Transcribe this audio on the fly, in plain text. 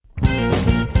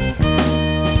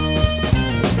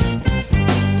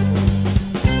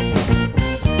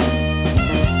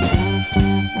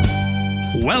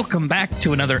Welcome back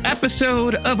to another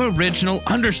episode of Original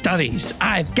Understudies.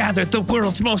 I've gathered the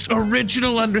world's most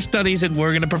original understudies, and we're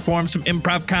going to perform some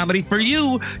improv comedy for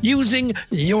you using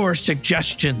your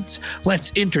suggestions.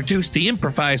 Let's introduce the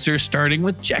improvisers, starting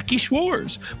with Jackie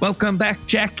Schwartz. Welcome back,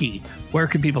 Jackie. Where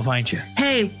can people find you?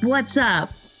 Hey, what's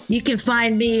up? You can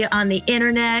find me on the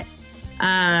internet.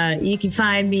 You can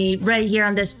find me right here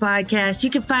on this podcast.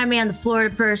 You can find me on the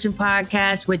Florida Person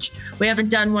podcast, which we haven't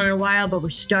done one in a while, but we're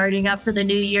starting up for the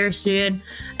new year soon.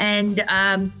 And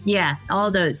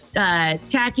all those.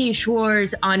 Tacky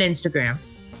Schwartz on Instagram.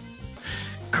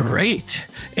 Great.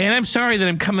 And I'm sorry that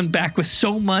I'm coming back with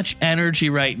so much energy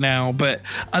right now, but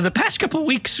the past couple of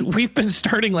weeks, we've been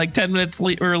starting like 10 minutes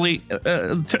late,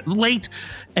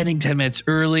 ending 10 minutes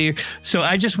early. So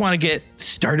I just want to get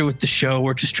started with the show.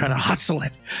 We're just trying to hustle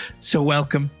it. So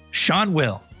welcome, Sean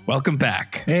Will. Welcome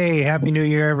back. Hey, Happy New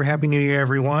Year,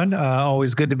 everyone.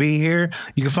 Always good to be here.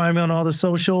 You can find me on all the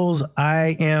socials.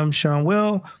 I am Sean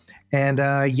Will. And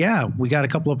we got a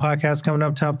couple of podcasts coming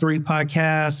up, Top 3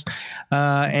 podcasts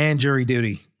and Jury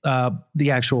Duty,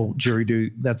 the actual Jury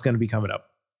Duty that's going to be coming up.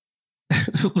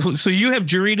 So you have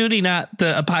Jury Duty, not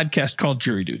a podcast called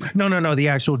Jury Duty? No, the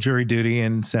actual Jury Duty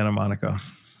in Santa Monica.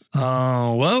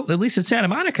 Oh, well, at least it's Santa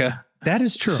Monica. That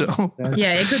is true.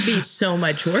 It could be so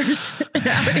much worse.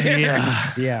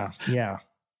 Yeah.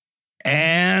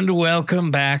 And welcome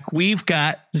back. We've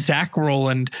got Zach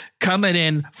Rowland coming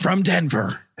in from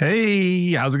Denver.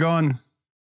 Hey, how's it going?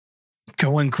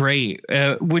 Going great.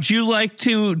 Would you like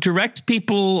to direct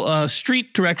people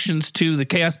street directions to the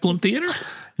Chaos Bloom Theater?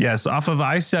 Yes, off of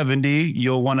I-70,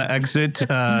 you'll want to exit.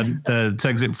 It's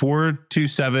exit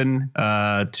 427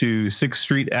 to 6th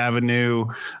Street Avenue.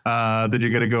 Then you're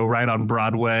going to go right on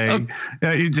Broadway.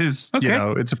 It's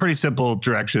a pretty simple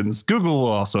directions. Google will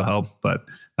also help, but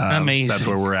amazing. That's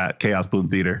where we're at, Chaos Bloom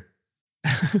Theater.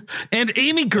 And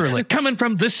Amy Gerlich, coming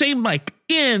from the same mic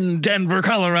in Denver,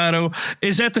 Colorado.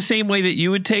 Is that the same way that you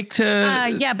would take to?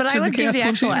 But I would give the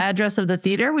actual address of the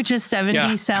theater, which is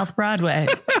 70 South Broadway.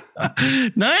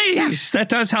 Nice. That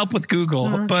does help with Google.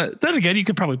 Mm-hmm. But then again, you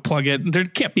could probably plug it. There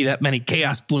can't be that many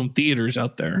Chaos Bloom theaters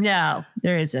out there. No,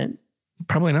 there isn't.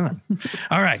 Probably not.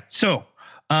 All right. So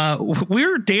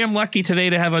we're damn lucky today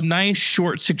to have a nice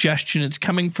short suggestion. It's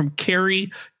coming from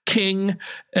Carrie King.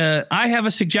 I have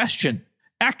a suggestion.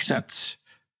 Accents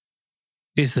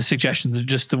is the suggestion,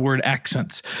 just the word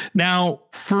accents. Now,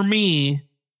 for me,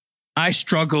 I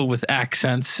struggle with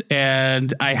accents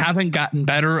and I haven't gotten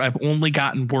better. I've only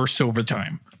gotten worse over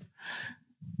time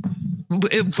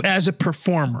as a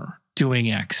performer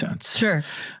doing accents. Sure.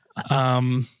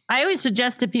 I always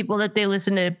suggest to people that they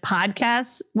listen to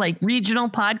podcasts, like regional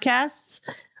podcasts,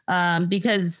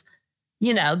 because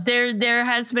there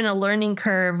has been a learning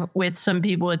curve with some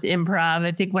people with improv.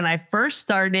 I think when I first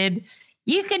started,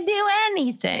 you could do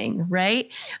anything,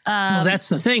 right? Well, that's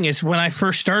the thing is when I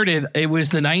first started, it was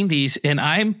the 90s. And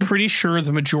I'm pretty sure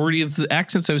the majority of the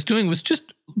accents I was doing was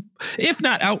just, if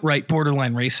not outright,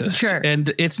 borderline racist. Sure.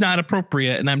 And it's not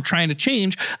appropriate. And I'm trying to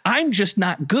change. I'm just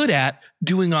not good at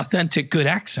doing authentic, good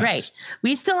accents. Right.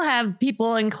 We still have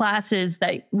people in classes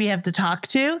that we have to talk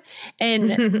to.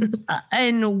 And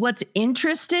and what's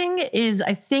interesting is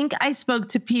I think I spoke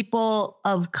to people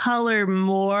of color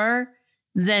more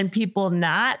than people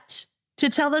not to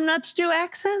tell them not to do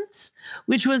accents,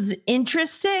 which was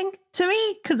interesting to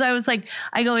me. Cause I was like,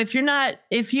 if you're not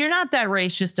that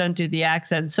race, just don't do the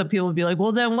accent. So people would be like,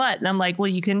 well, then what? And I'm like, well,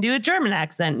 you can do a German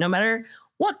accent no matter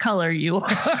what color you are.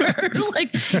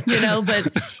 But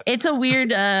it's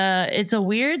a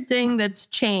weird thing that's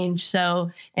changed.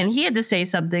 So, and he had to say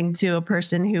something to a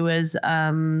person who was,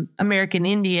 American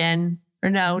Indian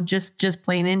just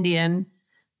plain Indian,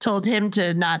 told him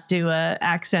to not do a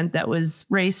accent that was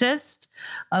racist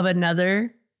of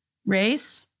another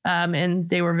race. And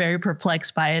they were very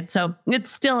perplexed by it. So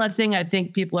it's still a thing I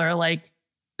think people are like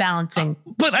balancing.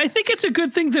 But I think it's a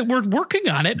good thing that we're working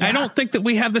on it. Yeah. I don't think that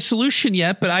we have the solution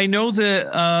yet, but I know that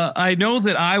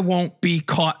I won't be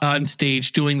caught on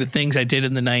stage doing the things I did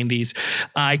in the 90s.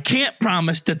 I can't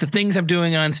promise that the things I'm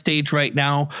doing on stage right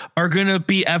now are going to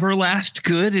be everlast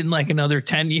good in like another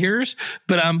 10 years,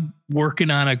 but I'm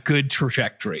working on a good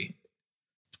trajectory.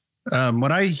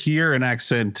 When I hear an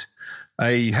accent,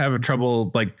 I have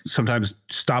trouble like sometimes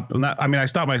I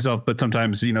stop myself, but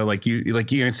sometimes, you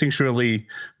instinctually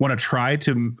want to try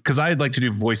to, because I'd like to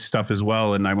do voice stuff as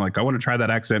well. And I'm like, I want to try that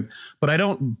accent, but I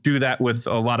don't do that with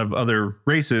a lot of other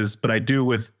races, but I do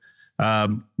with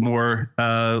more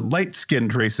light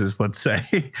skinned races, let's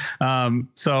say.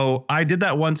 So I did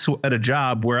that once at a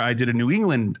job where I did a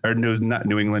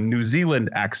New Zealand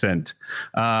accent,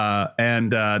 and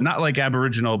not like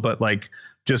Aboriginal, but like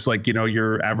just like,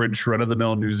 your average run of the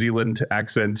mill New Zealand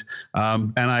accent.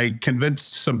 And I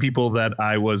convinced some people that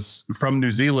I was from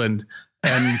New Zealand.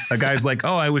 And a guy's like,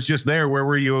 "Oh, I was just there. Where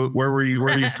were you? Where are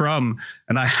you from?"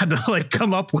 And I had to like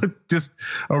come up with just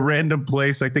a random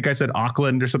place. I think I said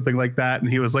Auckland or something like that.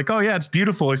 And he was like, "Oh yeah, it's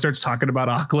beautiful." He starts talking about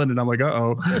Auckland, and I'm like,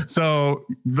 "Uh-oh." So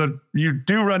you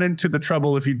do run into the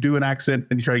trouble if you do an accent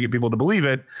and you try to get people to believe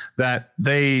it, that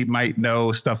they might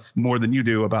know stuff more than you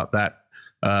do about that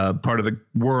part of the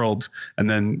world. And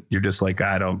then you're just like,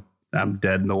 I'm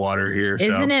dead in the water here.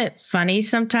 Isn't it funny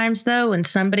sometimes though, when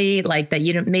somebody like that,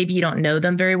 maybe you don't know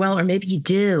them very well, or maybe you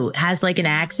do, has like an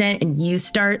accent and you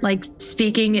start like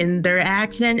speaking in their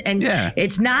accent, and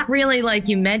it's not really like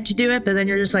you meant to do it, but then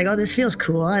you're just like, oh, this feels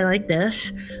cool. I like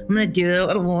this. I'm going to do it a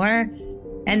little more.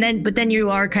 But then you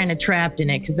are kind of trapped in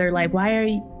it because they're like, why are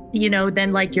you,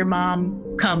 then like your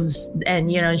mom comes and,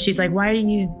 and she's like, why are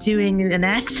you doing an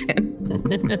accent?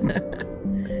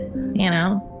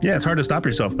 Yeah, it's hard to stop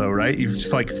yourself though, right? You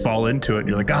just like fall into it and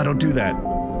you're like, don't do that.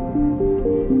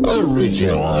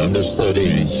 Original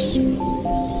Understudies.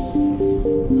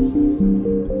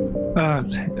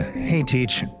 Hey,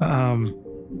 Teach.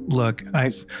 Look,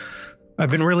 I've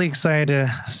been really excited to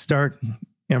start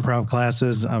improv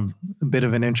classes. I'm a bit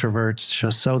of an introvert,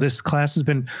 so this class has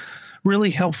been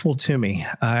really helpful to me.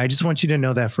 I just want you to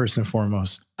know that first and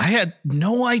foremost. I had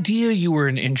no idea you were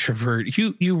an introvert.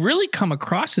 You really come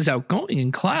across as outgoing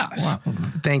in class. Well,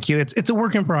 thank you. It's a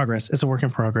work in progress. It's a work in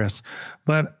progress.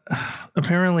 But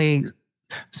apparently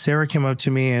Sarah came up to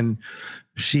me and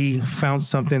she found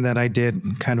something that I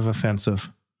did kind of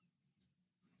offensive.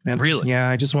 And really? Yeah,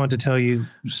 I just wanted to tell you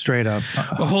straight up.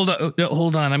 Well,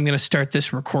 hold on. I'm going to start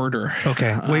this recorder.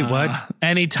 Okay. Wait, what?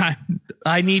 Anytime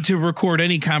I need to record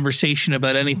any conversation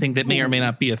about anything that may or may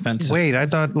not be offensive. Wait, I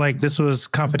thought like this was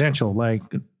confidential, like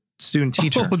student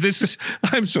teacher. Oh,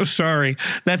 I'm so sorry.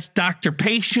 That's doctor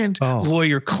patient,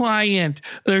 lawyer client.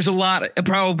 There's a lot,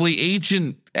 probably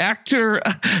agent actor.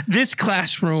 This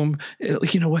classroom,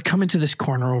 you know what? Come into this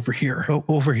corner over here. Oh,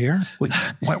 over here? Wait,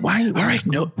 why? All right.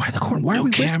 Why the corner? Why no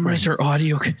cameras or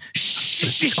audio.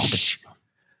 Shh.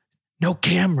 No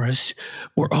cameras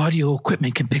or audio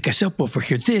equipment can pick us up over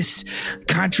here. This,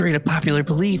 contrary to popular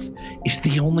belief, is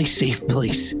the only safe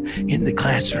place in the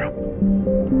classroom.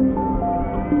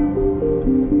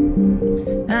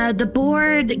 The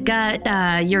board got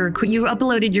you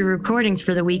uploaded your recordings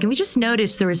for the week, and we just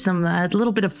noticed there was some a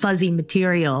little bit of fuzzy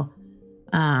material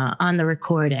on the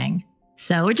recording.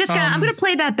 So we're just I'm gonna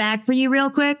play that back for you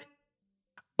real quick.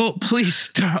 Oh, please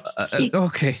stop.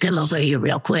 Okay. Come over here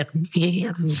real quick.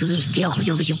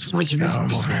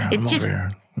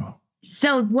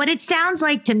 So what it sounds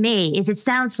like to me is it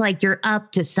sounds like you're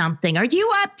up to something. Are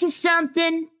you up to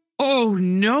something? Oh,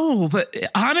 no. But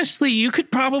honestly, you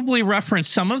could probably reference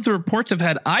some of the reports I've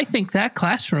had. I think that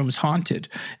classroom is haunted.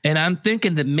 And I'm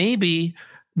thinking that maybe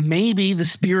the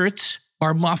spirits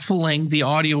are muffling the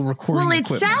audio recording equipment.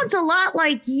 Sounds a lot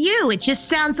like you. It just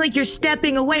sounds like you're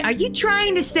stepping away. Are you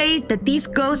trying to say that these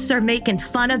ghosts are making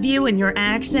fun of you and your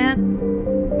accent?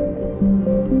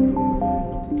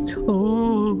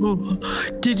 Oh,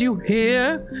 did you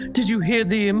hear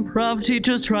the improv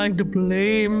teachers trying to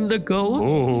blame the ghosts?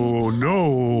 Oh,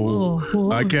 no.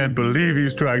 I can't believe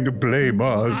he's trying to blame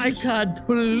us. I can't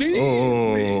believe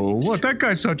it. What? That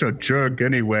guy's such a jerk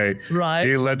anyway. Right.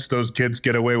 He lets those kids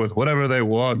get away with whatever they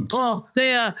want. Oh,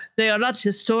 they are not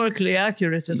historically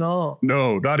accurate at all.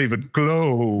 No, not even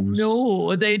close.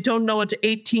 No, they don't know what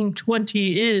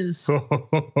 1820 is.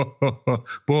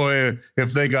 Boy,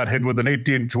 if they got hit with an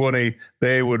 1820,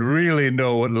 they would really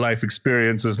know what life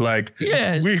experience is like.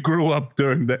 Yes. We grew up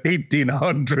during the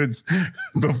 1800s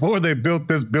before they built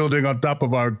this building on top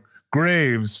of our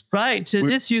graves. Right.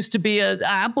 This used to be an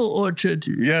apple orchard.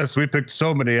 Yes, we picked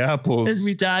so many apples. And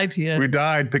we died here. We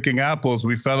died picking apples.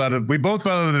 We both fell out of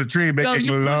a tree making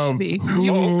love. Me.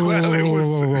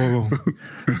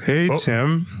 Hey,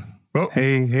 Tim. Oh.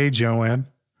 Hey, Joanne.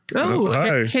 Oh,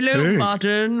 hi. Hello, Hey.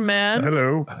 modern man.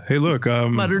 Hello. Hey, look,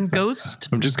 Modern ghost.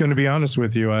 I'm just going to be honest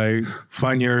with you. I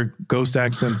find your ghost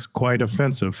accents quite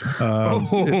offensive.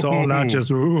 It's all not just,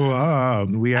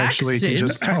 we actually can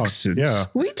just talk. Accents. Yeah.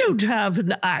 We don't have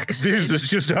an accent. This is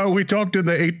just how we talked in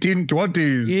the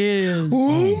 1820s. Yes.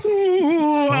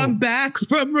 Ooh, I'm back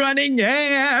from running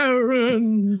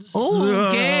errands.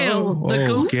 Oh, Gail. The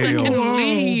ghost that Gail. can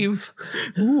leave.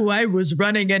 Ooh, I was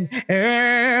running an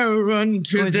errand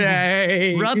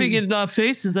today. Rubbing it in our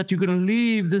faces that you're going to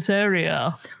leave this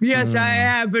area. Yes, I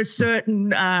have a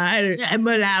certain. I'm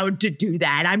allowed to do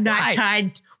that. I'm not Why?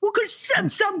 tied. Well, because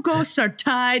some ghosts are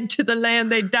tied to the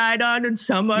land they died on, and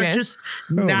some are Yes. just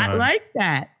Hold not on. like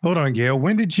that. Hold on, Gail.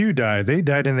 When did you die? They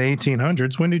died in the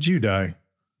 1800s. When did you die?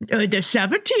 The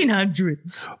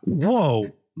 1700s.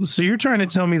 Whoa. So you're trying to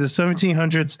tell me the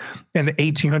 1700s and the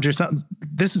 1800s?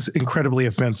 This is incredibly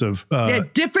offensive. There are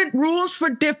different rules for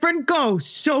different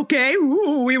ghosts, okay?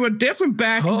 Ooh, we were different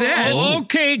back then.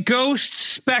 Okay, ghosts,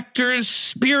 specters,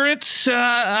 spirits,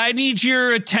 I need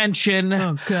your attention.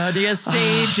 Oh, God. He has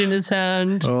sage in his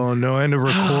hand. Oh, no. And a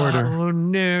recorder. Oh,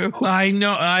 no. I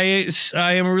know. I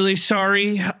am really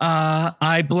sorry.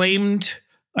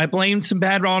 I blamed some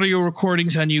bad audio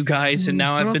recordings on you guys, and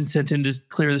now I've been sent in to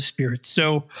clear the spirits.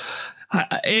 So,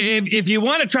 if you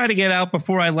want to try to get out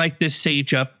before I light this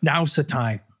sage up, now's the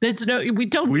time. We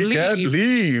don't We leave. can't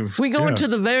leave. We go into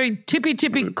the very tippy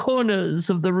corners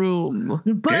of the room.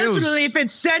 Personally, if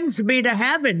it sends me to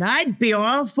heaven, I'd be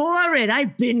all for it.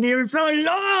 I've been here for a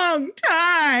long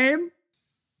time.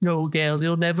 No, Gail,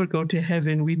 you'll never go to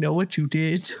heaven. We know what you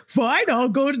did. Fine, I'll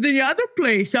go to the other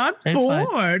place. I'm That's fine.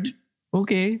 bored.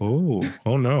 Okay. Oh,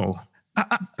 no.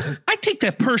 I take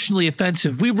that personally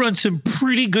offensive. We run some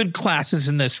pretty good classes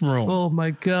in this room. Oh,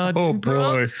 my God. Oh,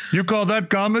 boy. You call that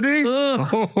comedy?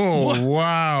 Oh,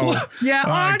 wow. Yeah,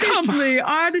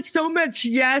 honestly, so much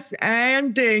yes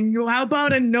anding. How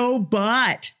about a no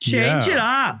but? Change Yeah. it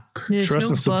up. There's Trust no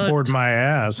and support but. my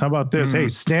ass. How about this? Hey,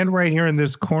 stand right here in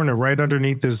this corner, right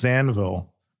underneath this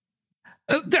anvil.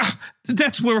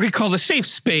 That's where we call the safe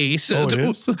space. Oh, it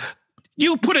is?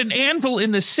 You put an anvil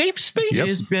in the safe space? Yep.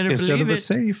 Just better Instead believe of a it.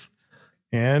 safe.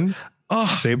 And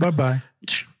say bye-bye.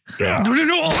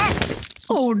 No.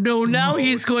 Oh, no. Now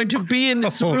he's going to be in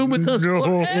this room with us no.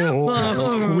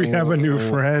 forever. We have a new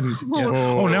friend.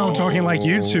 Oh, now I'm talking like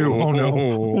you two. Oh, no.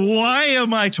 Why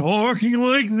am I talking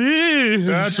like this?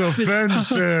 That's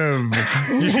offensive.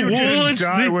 You Well, didn't it's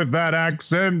die the- with that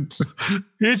accent.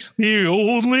 It's the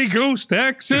only ghost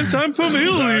accent I'm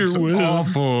familiar That's with.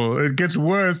 awful. It gets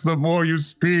worse the more you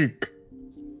speak.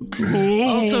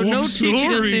 Also, no I'm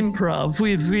teaching us sorry. improv.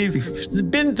 We've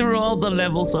been through all the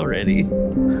levels already.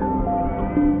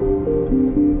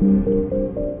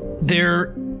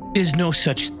 There is no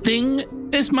such thing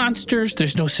as monsters.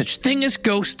 There's no such thing as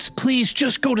ghosts. Please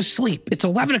just go to sleep. It's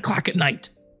 11 o'clock at night.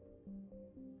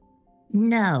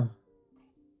 No.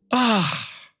 Ah,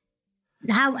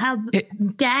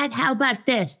 Dad, how about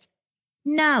this?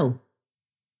 No.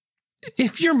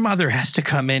 if your mother has to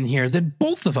come in here, then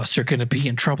both of us are going to be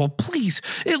in trouble. Please.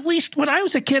 At least when I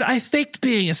was a kid, I faked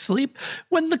being asleep.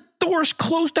 When the doors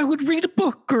closed, I would read a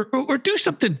book or do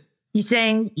something. You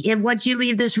saying once you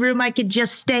leave this room, I could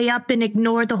just stay up and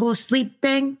ignore the whole sleep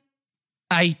thing?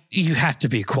 You have to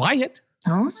be quiet.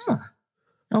 Oh,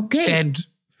 okay. And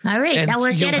All right, and now we're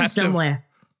you'll getting have to- somewhere.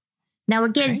 Now we're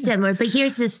getting somewhere, but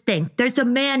here's this thing. There's a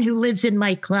man who lives in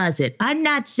my closet. I'm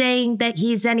not saying that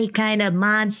he's any kind of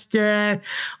monster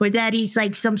or that he's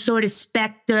like some sort of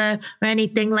specter or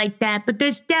anything like that, but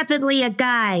there's definitely a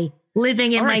guy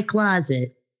living in All my right.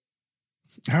 closet.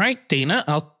 all right, Dana,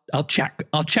 I'll check.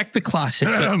 I'll check the closet.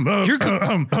 but you're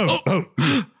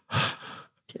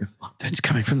That's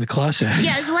coming from the closet.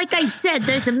 Yeah, like I said,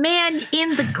 there's a man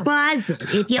in the closet.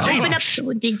 If you Dana, open up,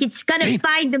 it's gonna Dana.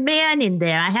 find a man in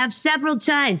there. I have several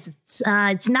times.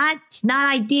 It's not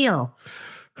ideal.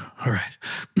 All right.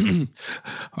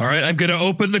 All right, I'm going to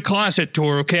open the closet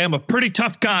door, okay? I'm a pretty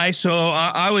tough guy, so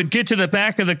I would get to the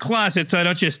back of the closet so I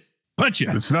don't just punch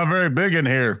you. It's not very big in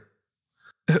here.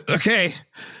 Okay.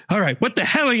 All right, what the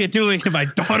hell are you doing in my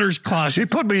daughter's closet? She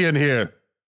put me in here.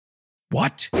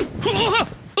 What?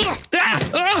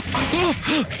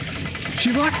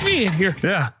 She locked me in here.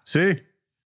 Yeah, see?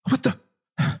 What the?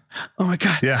 Oh, my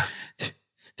God. Yeah.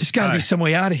 There's got to Hi. be some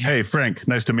way out of here. Hey, Frank,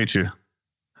 nice to meet you.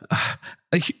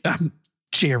 I'm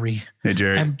Jerry. Hey,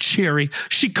 Jerry. I'm Jerry.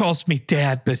 She calls me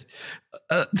Dad, but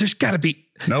there's got to be...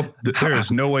 Nope, there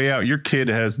is no way out. Your kid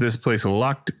has this place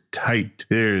locked tight.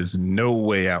 There is no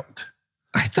way out.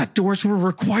 I thought doors were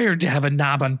required to have a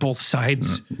knob on both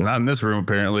sides. Not in this room,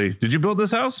 apparently. Did you build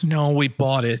this house? No, we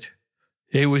bought it.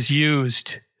 It was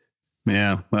used.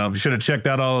 Yeah, well, you should have checked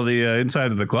out all of the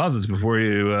inside of the closets before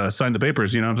you signed the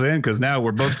papers, you know what I'm saying? Because now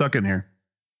we're both stuck in here.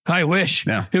 I wish.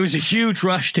 Yeah. It was a huge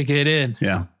rush to get in.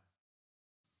 Yeah.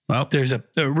 Well, There's a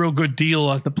real good deal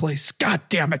on the place. God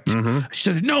damn it. Mhm. I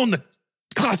should have known the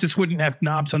closets wouldn't have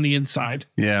knobs on the inside.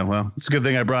 yeah, well, it's a good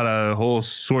thing I brought a whole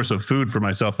source of food for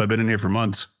myself. I've been in here for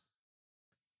months.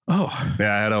 Oh.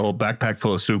 Yeah, I had a whole backpack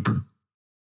full of soup.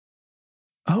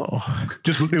 Oh.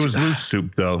 It was loose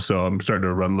soup though, so I'm starting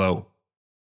to run low.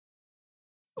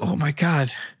 Oh my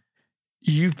God.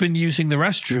 You've been using the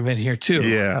restroom in here too.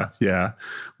 Yeah.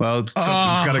 Well,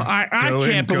 something's got to I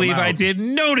can't believe I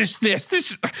didn't notice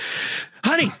this.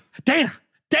 Honey, Dana.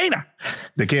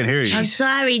 They can't hear you. I'm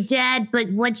sorry, Dad, but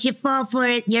once you fall for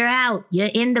it, you're out. You're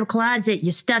in the closet.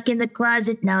 You're stuck in the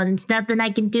closet. Now there's nothing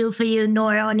I can do for you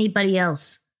nor anybody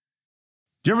else.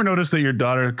 Do you ever notice that your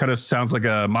daughter kind of sounds like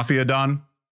a mafia don?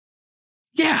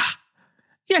 Yeah,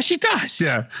 she does.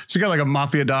 Yeah, she got like a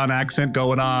mafia don accent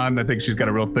going on. I think she's got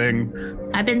a real thing.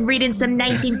 I've been reading some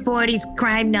 1940s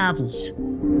crime novels.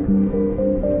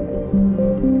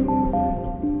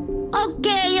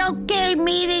 Okay,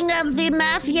 meeting of the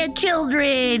mafia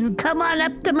children. Come on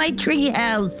up to my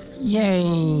treehouse.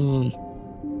 Yay.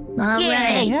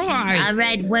 All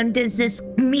right. When does this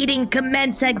meeting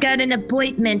commence? I got an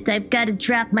appointment. I've got to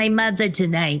trap my mother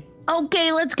tonight.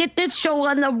 Okay, let's get this show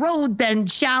on the road then,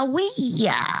 shall we?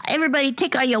 Yeah. Everybody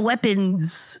take out your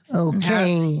weapons.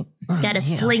 Okay. Got a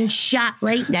slingshot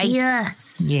right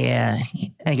Nice. Yeah,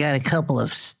 I got a couple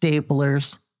of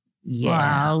staplers. Yeah.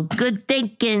 Wow, good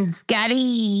thinking,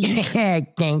 Scotty.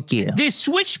 Thank you. This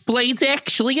switchblade's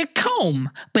actually a comb,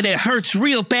 but it hurts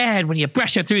real bad when you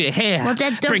brush it through your hair. Well,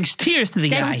 that brings tears to the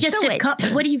That's eyes. just a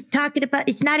comb. What are you talking about?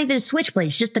 It's not even a switchblade.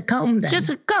 It's just a comb. Then. Just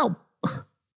a comb.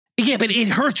 Yeah, but it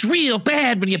hurts real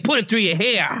bad when you put it through your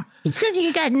hair. It's because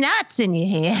you got knots in your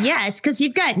hair. Yeah, it's because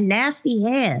you've got nasty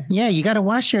hair. Yeah, you got to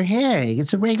wash your hair.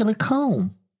 It's a regular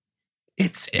comb.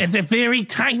 It's a very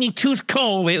tiny tooth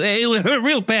comb. It would hurt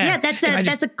real bad. Yeah,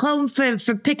 that's a comb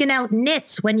for picking out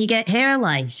nits when you get hair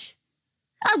lice.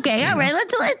 Okay, all right.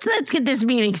 Let's get this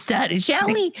meeting started, shall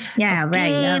we? Yeah,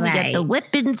 Okay, right. we got the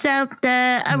weapons out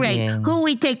there. All right, Yeah. who are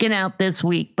we taking out this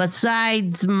week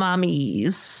besides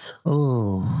mommies?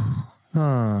 Oh.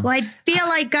 Well, I feel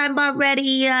like I'm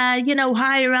already,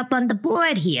 higher up on the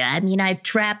board here. I mean, I've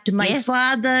trapped my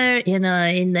father in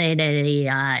a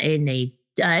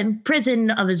prison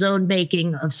of his own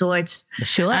making of sorts.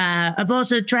 Sure. I've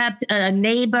also trapped a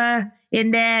neighbor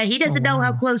in there. He doesn't know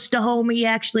how close to home he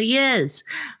actually is.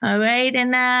 All right.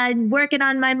 And I'm working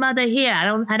on my mother here.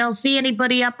 I don't see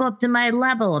anybody up to my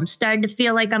level. I'm starting to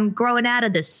feel like I'm growing out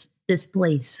of this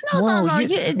place. No.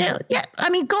 Yeah. I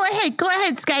mean, go ahead,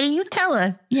 Scotty. You tell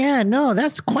her. Yeah, no,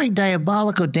 that's quite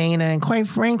diabolical, Dana. And quite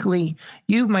frankly,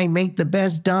 you might make the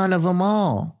best Don of them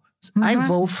all. I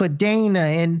vote for Dana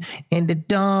and the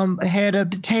dumb head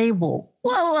of the table.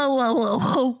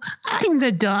 Whoa. I'm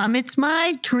the Dom. It's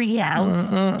my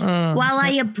treehouse. While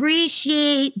I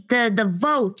appreciate the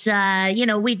vote,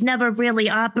 we've never really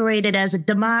operated as a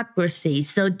democracy.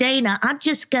 So, Dana, I'm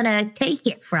just going to take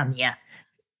it from you.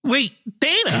 Wait,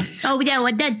 Dana? Oh, yeah,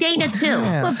 well, Dana, too.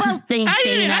 Yeah. We're both things,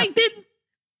 Dana.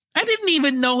 I didn't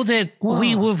even know that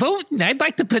we were voting. I'd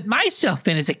like to put myself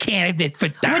in as a candidate for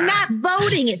Don. We're not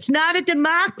voting. It's not a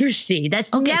democracy.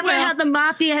 That's never how the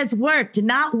mafia has worked.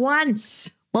 Not once.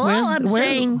 Well, all I'm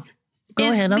saying Go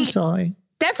is ahead, I'm sorry.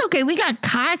 That's okay. We got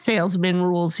car salesman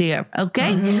rules here,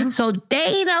 okay? So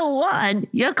Dana won.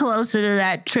 You're closer to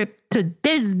that trip to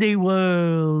Disney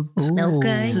World.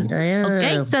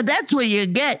 Okay, so that's what you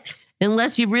get.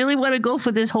 Unless you really want to go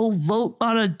for this whole vote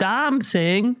on a Dom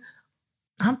thing.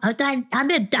 I'm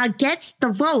against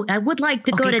the vote. I would like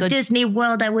to go to good. Disney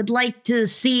World. I would like to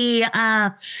see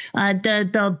the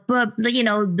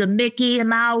Mickey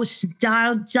Mouse,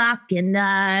 Donald Duck, and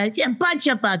a bunch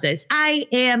of others. I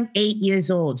am 8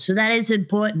 years old, so that is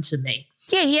important to me.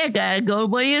 Yeah, gotta go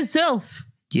by yourself.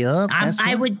 Yup.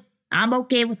 I'm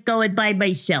okay with going by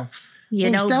myself.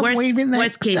 Stop waving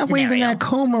scenario. that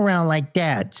comb around like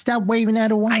that. Stop waving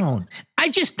that around. I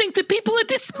just think that people are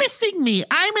dismissing me.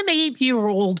 I'm an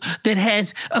 8-year-old that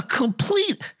has a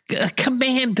complete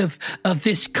command of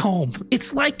this comb.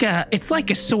 It's like a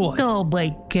sword. Oh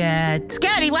my God.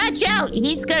 Scotty, watch out.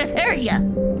 He's gonna hurt you.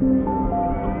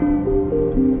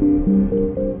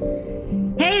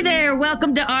 Hey there,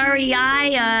 welcome to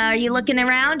REI. Are you looking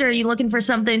around or are you looking for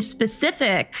something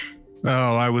specific?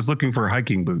 Oh, I was looking for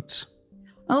hiking boots.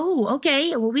 Oh,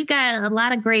 okay. Well, we've got a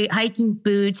lot of great hiking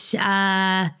boots.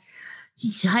 Hiking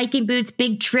boots,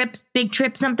 big trip,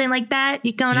 something like that.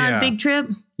 You going on a big trip?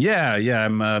 Yeah.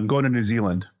 I'm going to New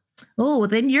Zealand. Oh, well,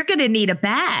 then you're going to need a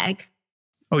bag.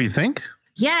 Oh, you think?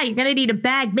 Yeah, you're going to need a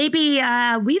bag. Maybe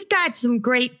we've got some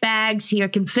great bags here.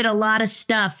 Can fit a lot of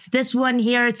stuff. This one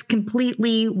here, it's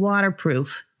completely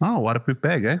waterproof. Oh, waterproof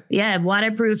bag, eh? Yeah,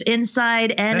 waterproof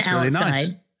inside and That's outside. really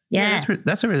nice. Yeah,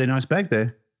 that's a really nice bag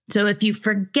there. So if you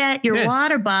forget your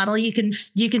water bottle, you can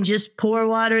just pour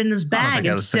water in this bag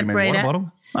and sip right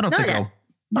out. I don't think I'll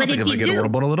But if you get a do, water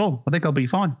bottle at all. I think I'll be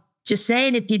fine. just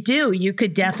saying, if you do, you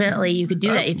could do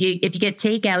that. If you get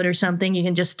takeout or something, you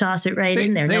can just toss it right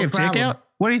in there. They No have problem. takeout?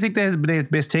 What do you think their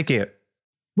best takeout?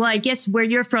 Well, I guess where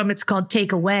you're from, it's called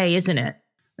takeaway, isn't it?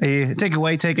 Take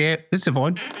away, take out. This is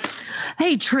fine.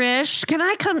 Hey, Trish,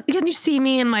 can you see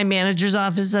me in my manager's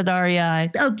office at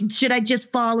REI? Oh, should I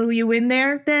just follow you in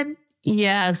there then?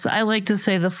 Yes, I like to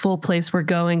say the full place we're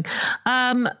going.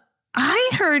 I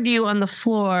heard you on the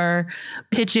floor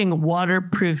pitching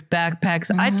waterproof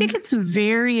backpacks. I think it's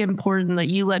very important that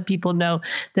you let people know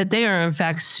that they are in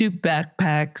fact soup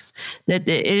backpacks, that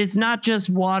it is not just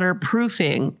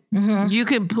waterproofing. You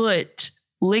can put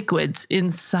liquids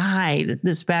inside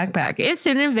this backpack. It's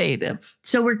innovative.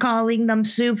 So we're calling them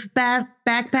soup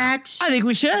backpacks? I think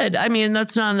we should. I mean,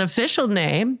 that's not an official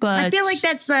name, but I feel like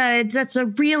that's a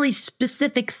really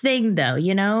specific thing, though,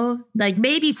 you know? Like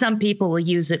maybe some people will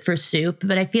use it for soup,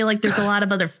 but I feel like there's a lot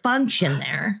of other function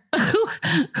there.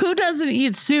 who doesn't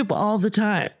eat soup all the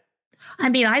time? I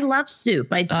mean, I love soup.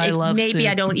 I love maybe soup.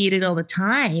 I don't eat it all the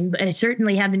time, but I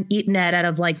certainly haven't eaten that out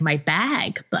of like my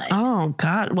bag. But Oh,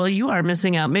 God. Well, you are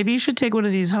missing out. Maybe you should take one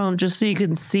of these home just so you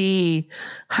can see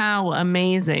how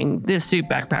amazing this soup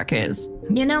backpack is.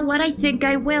 you know what? I think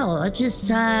I will. I'll just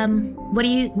what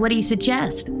do you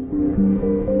suggest?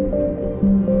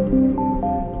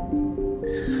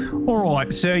 All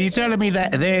right, so you're telling me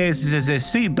that there's a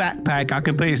soup backpack. I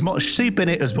can put as much soup in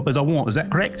it as I want. Is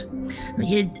that correct?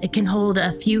 It can hold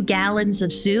a few gallons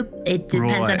of soup. It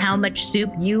depends on Right. how much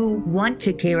soup you want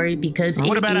to carry because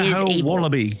What it about a is whole able.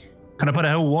 wallaby? Can I put a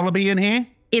whole wallaby in here?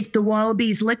 If the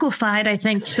wallaby's liquefied, I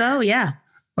think so, yeah.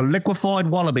 A liquefied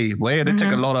wallaby. Well, it'd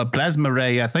take a lot of plasma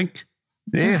ray, I think.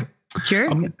 Yeah. Sure.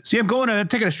 I'm going to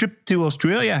take a trip to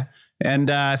Australia, and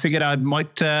I figured I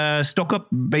might stock up,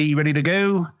 be ready to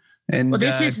go. And Well,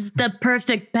 this is the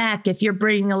perfect pack if you're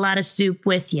bringing a lot of soup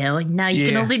with you. Now you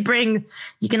can only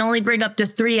bring up to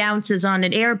 3 ounces on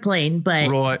an airplane, but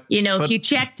Right. if But- you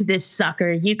checked this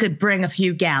sucker, you could bring a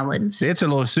few gallons. it's a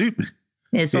lot of soup.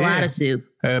 It's a lot of soup.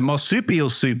 Marsupial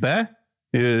soup, eh?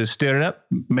 Stir it up,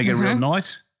 make it real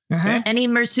nice. Eh? Any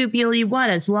marsupial you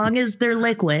want, as long as they're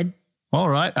liquid. All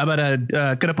right. How about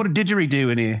can I put a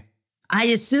didgeridoo in here? I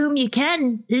assume you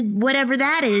can, whatever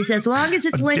that is, as long as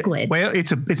it's liquid. Well,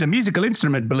 it's a musical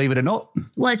instrument, believe it or not.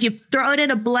 Well, if you throw it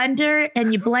in a blender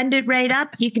and you blend it right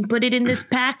up, you can put it in this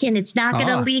pack and it's not going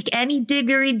to leak any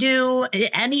didgeridoo.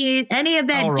 Any of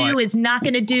that All right. do is not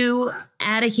going to do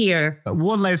out of here.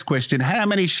 One last question. How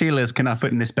many Sheilas can I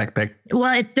fit in this backpack?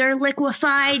 Well, if they're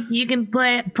liquefied, you can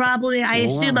put probably, I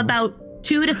assume, about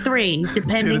 2 to 3,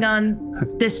 depending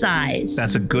on the size.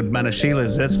 That's a good amount of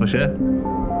Sheilas, that's for sure.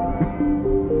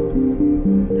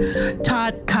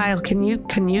 Todd, Kyle, can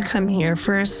you come here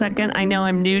for a second? I know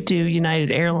I'm new to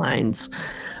United Airlines,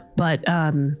 but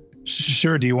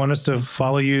Sure. Do you want us to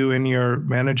follow you in your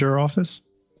manager office?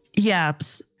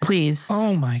 yaps, please.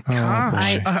 Oh my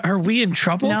gosh. Are we in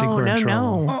trouble? think No, we're in no,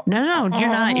 trouble. no, you're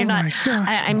not. You're not. my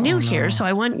gosh. I'm new here, so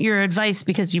I want your advice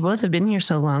because you both have been here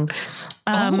so long.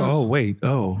 Wait.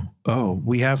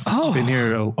 We have been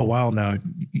here a while now.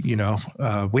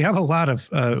 We have a lot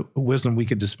of wisdom we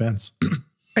could dispense.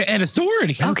 And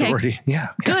authority. Okay. Authority. Yeah.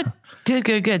 Good.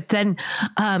 Then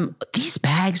these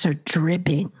bags are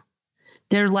dripping.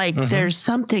 They're like there's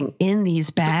something in these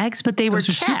bags, but they were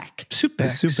Those are checked. Soup The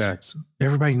bags. soup bags.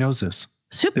 Everybody knows this.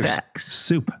 Soup There's bags.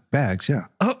 Soup bags. Yeah.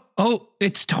 Oh,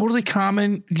 it's totally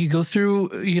common. You go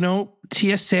through,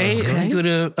 TSA and you go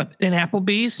to an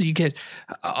Applebee's, you get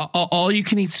all you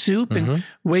can eat soup and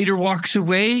waiter walks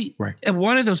away. Right. And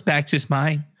one of those bags is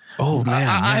mine. Oh man.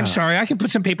 I'm sorry. I can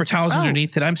put some paper towels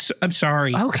underneath it. I'm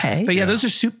sorry. Okay. But yeah, those are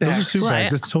soup bags. Those are soup Well,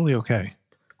 bags. It's totally okay.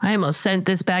 I almost sent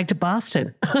this bag to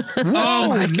Boston. Oh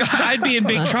my God. I'd be in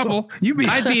big trouble.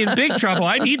 I'd be in big trouble.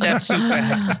 I need that soup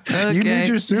bag. You need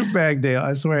your soup bag, Dale.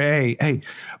 I swear. Hey.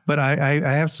 But I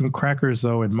have some crackers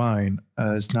though in mine.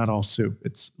 It's not all soup.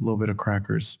 It's a little bit of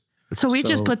crackers. So we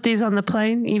just put these on the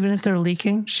plane, even if they're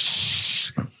leaking.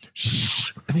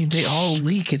 I mean, they all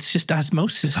leak. It's just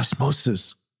osmosis.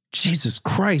 Osmosis. Jesus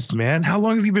Christ, man. How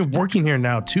long have you been working here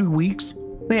now? 2 weeks?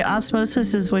 Wait,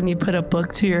 osmosis is when you put a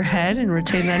book to your head and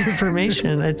retain that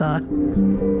information, I thought.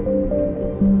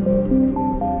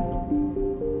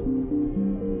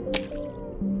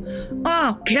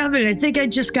 Oh, Kevin, I think I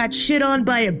just got shit on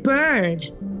by a bird.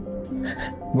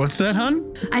 What's that,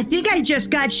 hun? I think I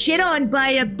just got shit on by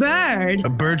a bird. A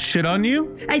bird shit on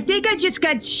you? I think I just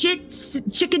got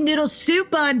chicken noodle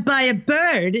soup on by a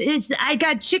bird. This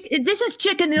is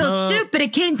chicken noodle soup, but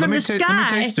it came from the sky.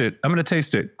 Let me taste it. I'm going to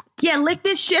taste it. Yeah, lick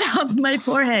this shit off my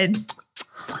forehead.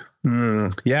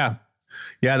 Yeah.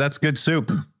 Yeah, that's good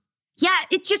soup. Yeah,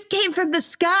 it just came from the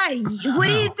sky. What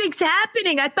do you think's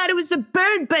happening? I thought it was a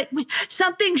bird, but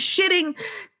something shitting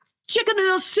chicken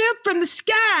noodle soup from the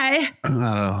sky.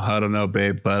 I don't know,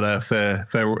 babe. But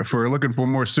if we're looking for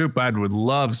more soup, I would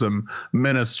love some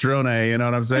minestrone. You know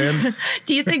what I'm saying?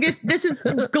 Do you think this is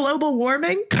global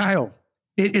warming? Kyle,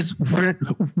 it is.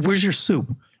 Where's your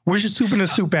soup? Where's your soup in the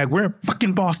soup bag? We're in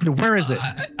fucking Boston. Where is it?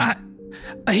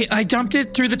 I dumped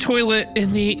it through the toilet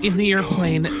in the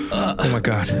airplane. Oh my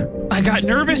God. I got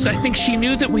nervous. I think she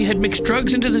knew that we had mixed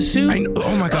drugs into the soup.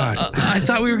 Oh my God. I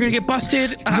thought we were going to get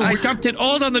busted. I dumped it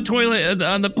all down the toilet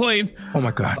on the plane. Oh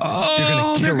my God.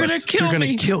 Oh, they're going to kill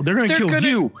me. They're going to kill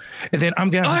you. And then I'm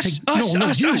going to have to take...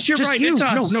 Us, you're right. You. It's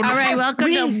us. No. All right,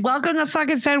 welcome to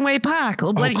fucking Fenway Park.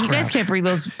 What, you guys can't bring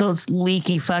those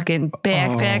leaky fucking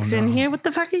backpacks in here. What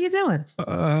the fuck are you doing?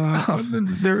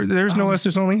 There's no us.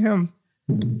 There's only him.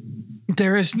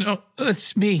 There is no,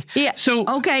 it's me. Yeah. So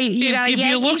okay, you got a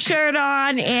Yankee shirt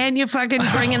on, and you're fucking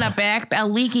bringing a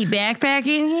leaky backpack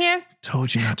in here.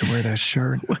 Told you not to wear that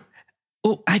shirt.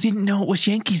 Oh, I didn't know it was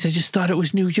Yankees. I just thought it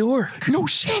was New York. No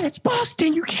shit, it's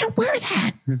Boston. You can't wear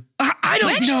that. I don't know.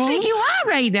 Where do you think you are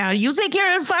right now? You think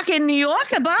you're in fucking New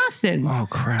York or Boston? Oh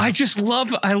crap!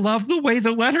 I love the way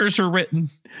the letters are written.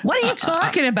 What are you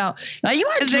talking about? Are you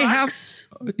on drugs?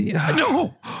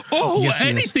 No. Oh, yes,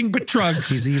 anything but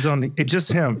drugs. He's on. It's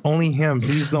just him. Only him.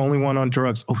 He's the only one on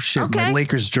drugs. Oh shit! Okay. My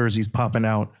Lakers jersey's popping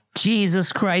out.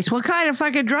 Jesus Christ! What kind of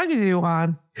fucking drug are you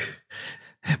on?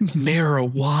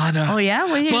 Marijuana. Oh yeah,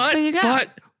 what you got?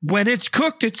 But when it's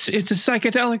cooked, it's a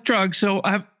psychedelic drug. So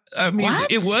I mean, what?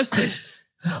 It was this.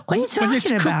 What are you talking when it's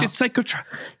about? Cooked, it's psychotropic.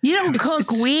 You don't cook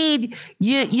weed.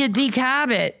 You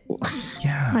decarb it.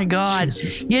 Yeah. Oh my God.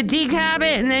 Jesus. You decarb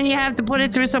it and then you have to put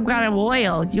it through some kind of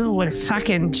oil. You a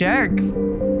fucking jerk.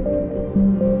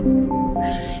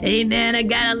 Hey man, I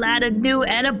got a lot of new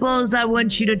edibles I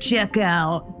want you to check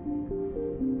out.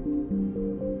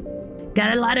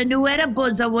 Got a lot of new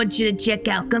edibles I want you to check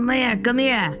out. Come here.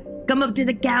 Come up to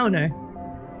the counter.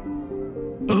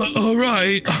 All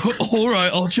right.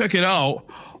 I'll check it out.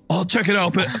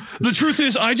 But the truth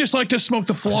is, I just like to smoke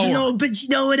the flower. No, but you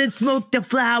know what? It's smoke the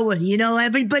flower. You know,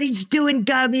 everybody's doing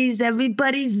gummies.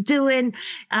 Everybody's doing,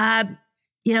 gummies.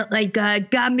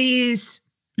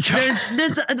 Yeah.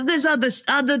 There's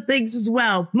other things as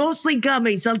well. Mostly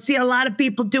gummies. I'll see a lot of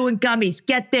people doing gummies.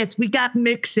 Get this. We got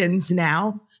mixins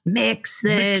now. Mixins.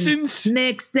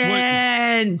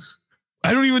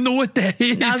 I don't even know what that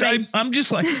is. I'm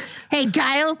just like, hey,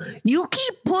 Kyle, you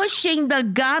keep pushing the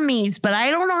gummies, but I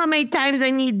don't know how many times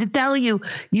I need to tell you.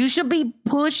 You should be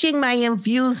pushing my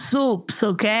infused soups,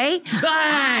 okay?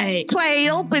 Right. That's why I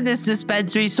opened this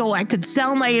dispensary, so I could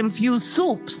sell my infused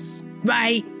soups.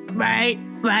 Right.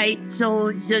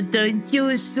 So the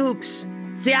infused soups.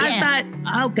 See, I thought,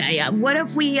 okay, what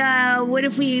if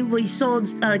we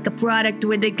sold like a product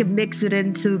where they could mix it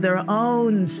into their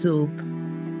own soup?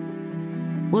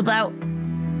 Well,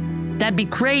 that'd be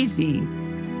crazy.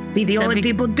 Be the only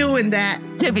people doing that.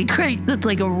 That'd be great. That's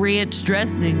like a ranch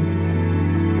dressing.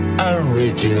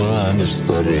 Original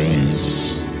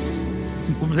Understudies.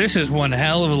 This is one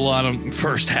hell of a lot of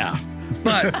first half.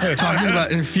 But talking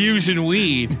about infusion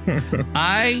weed,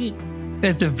 I,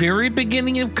 at the very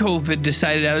beginning of COVID,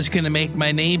 decided I was going to make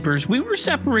my neighbors. We were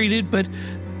separated, but,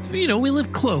 we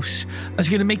live close. I was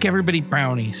going to make everybody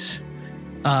brownies.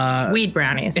 Weed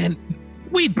brownies.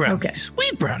 Weed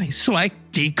brownies. So I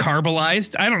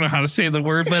decarbonized. I don't know how to say the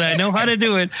word, but I know how to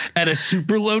do it at a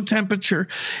super low temperature.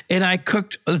 And I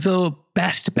cooked the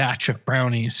best batch of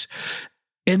brownies.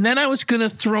 And then I was going to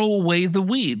throw away the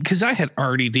weed because I had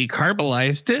already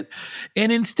decarbonized it.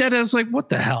 And instead I was like, what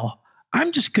the hell?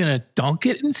 I'm just going to dunk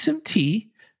it in some tea.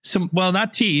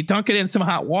 Dunk it in some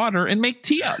hot water and make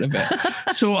tea out of it.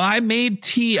 So I made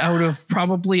tea out of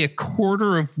probably a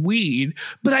quarter of weed,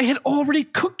 but I had already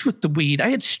cooked with the weed. I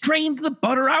had strained the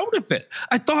butter out of it.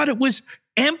 I thought it was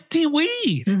empty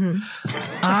weed. Mm-hmm.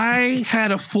 I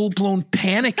had a full-blown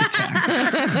panic attack.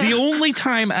 The only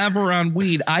time ever on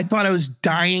weed, I thought I was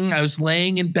dying. I was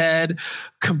laying in bed,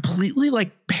 completely like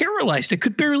paralyzed. I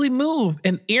could barely move.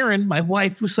 And Erin, my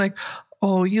wife, was like,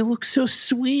 oh, you look so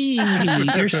sweet.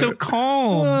 You're so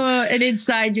calm. And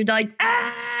inside you're like,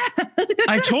 ah.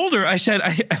 I told her, I said,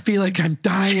 I feel like I'm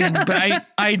dying. But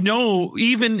I know,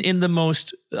 even in the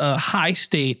most high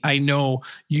state, I know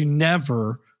you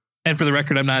never, and for the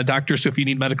record, I'm not a doctor, so if you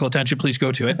need medical attention, please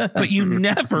go to it. But you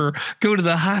never go to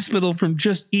the hospital from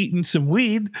just eating some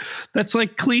weed. That's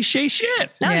like cliche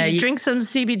shit. No, you drink some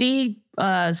CBD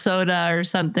soda or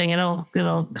something. It'll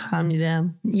calm you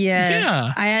down.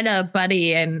 Yeah. I had a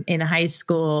buddy in high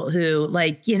school who,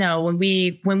 like, you know, when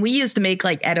we used to make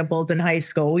like edibles in high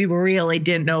school, we really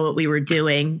didn't know what we were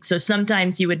doing. So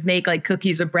sometimes you would make like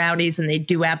cookies or brownies and they'd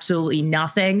do absolutely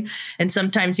nothing. And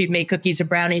sometimes you'd make cookies or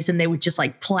brownies and they would just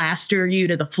like plaster you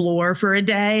to the floor for a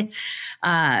day.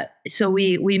 So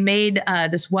we made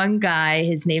this one guy,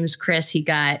 his name is Chris. He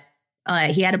had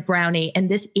a brownie and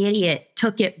this idiot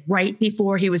took it right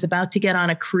before he was about to get on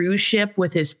a cruise ship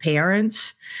with his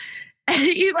parents. And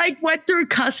he like went through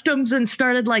customs and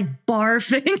started like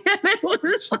barfing. And it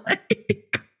was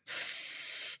like,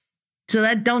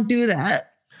 so don't do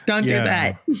that. Don't do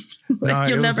that. Like,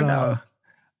 you'll never know.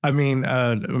 I mean,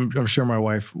 I'm sure my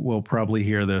wife will probably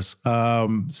hear this.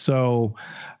 So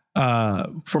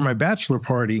for my bachelor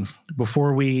party,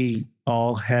 before we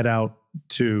all head out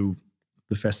to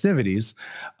the festivities,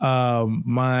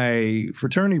 my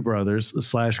fraternity brothers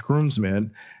 /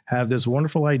 groomsmen have this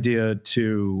wonderful idea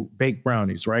to bake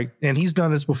brownies, right? And he's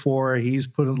done this before. He's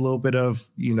put a little bit of,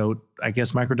 you know, I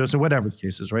guess microdosing, whatever the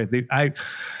case is, right? I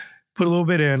put a little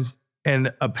bit in,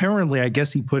 and apparently I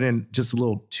guess he put in just a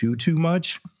little too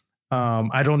much.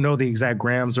 I don't know the exact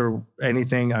grams or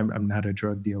anything. I'm not a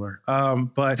drug dealer.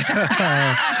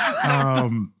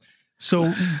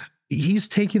 So he's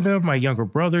taking them. My younger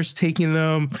brother's taking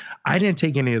them. I didn't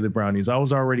take any of the brownies. I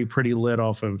was already pretty lit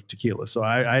off of tequila, so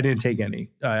I didn't take any.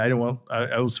 I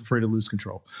was afraid to lose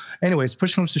control. Anyways,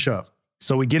 push comes to shove.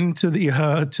 So we get into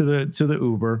the to the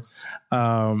Uber,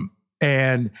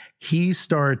 and he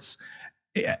starts.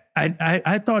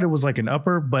 I thought it was like an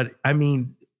upper, but I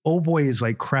mean, old boy is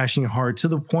like crashing hard to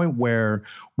the point where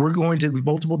we're going to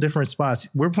multiple different spots.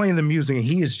 We're playing the music, and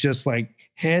he is just like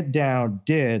head down,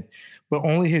 dead. But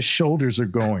only his shoulders are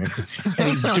going. And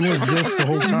he's doing this the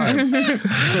whole time.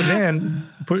 So then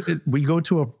we go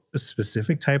to a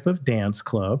specific type of dance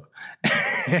club.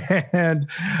 And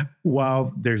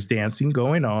while there's dancing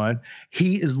going on,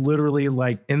 he is literally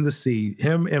like in the seat.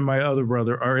 Him and my other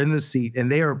brother are in the seat,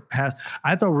 and they are passed.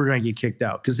 I thought we were going to get kicked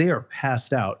out because they are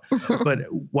passed out. But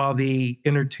while the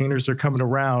entertainers are coming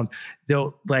around, they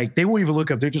won't even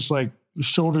look up. They're just like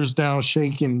shoulders down,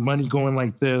 shaking, money going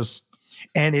like this.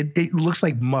 And it looks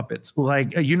like Muppets.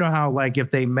 Like, you know how like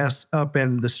if they mess up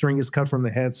and the string is cut from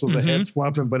the head, so the head's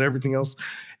flopping, but everything else.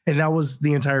 And that was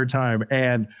the entire time.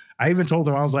 And I even told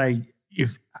them, I was like,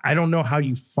 if I don't know how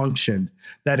you functioned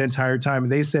that entire time.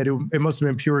 And they said it must have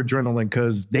been pure adrenaline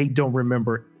because they don't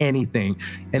remember anything.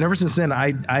 And ever since then,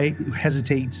 I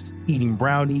hesitate eating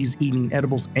brownies, eating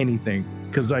edibles, anything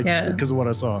because of what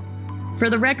I saw. For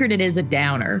the record, it is a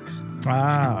downer.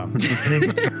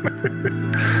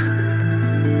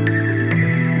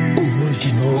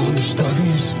 Original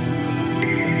Understudies.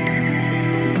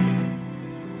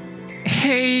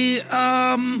 Hey,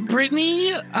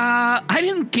 Brittany, I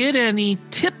didn't get any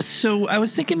tips, so I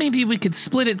was thinking maybe we could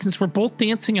split it since we're both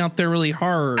dancing out there really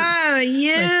hard. Oh,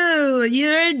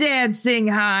 you're dancing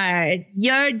hard.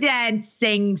 You're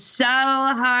dancing so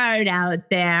hard out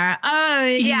there.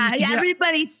 Oh, yeah.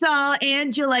 Everybody saw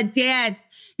Angela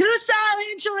dance. Who saw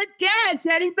Angela dance?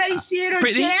 Anybody see her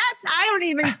Brittany? dance? I don't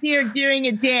even see her doing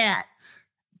a dance.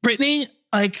 Brittany,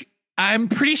 I'm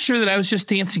pretty sure that I was just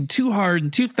dancing too hard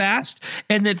and too fast,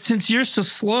 and that since you're so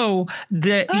slow,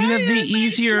 that you have the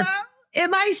easier.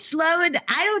 Am I slow? And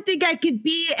I don't think I could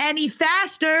be any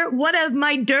faster. One of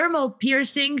my dermal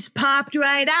piercings popped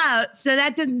right out, so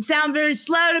that doesn't sound very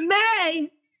slow to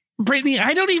me. Brittany,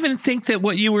 I don't even think that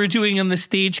what you were doing on the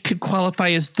stage could qualify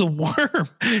as the worm.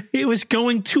 It was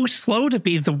going too slow to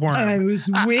be the worm. I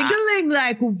was wiggling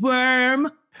like a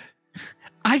worm.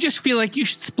 I just feel like you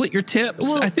should split your tips.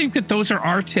 Well, I think that those are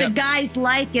our tips. The guys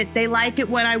like it. They like it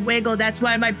when I wiggle. That's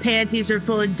why my panties are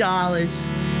full of dollars.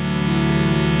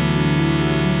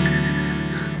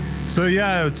 So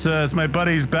yeah, it's my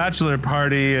buddy's bachelor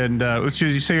party, and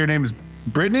should you say your name is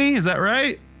Brittany? Is that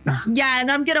right? Yeah,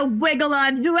 and I'm gonna wiggle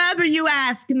on whoever you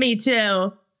ask me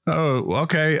to. Oh,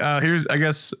 okay. Here's, I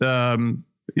guess, I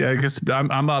guess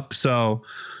I'm up. So,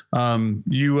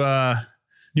 you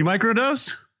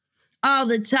microdose? All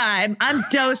the time. I'm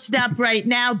dosed up right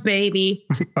now, baby.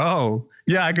 Oh,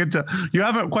 yeah, I could tell. You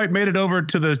haven't quite made it over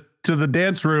to the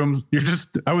dance room.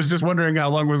 I was just wondering how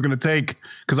long it was going to take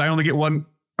because I only get one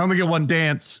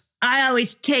dance. I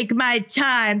always take my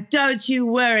time. Don't you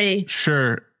worry.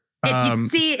 Sure.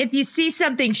 If you see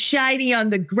something shiny on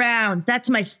the ground,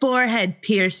 that's my forehead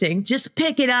piercing. Just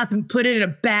pick it up and put it in a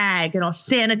bag and I'll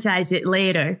sanitize it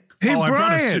later. Hey, Oh,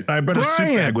 Brian. I brought a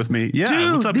suit bag with me. Yeah.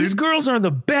 Dude, what's up, these dude? girls are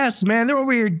the best, man. They're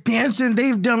over here dancing.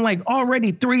 They've done like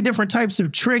already 3 different types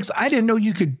of tricks. I didn't know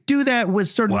you could do that with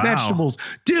certain Wow. vegetables.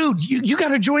 Dude, you got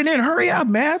to join in. Hurry up,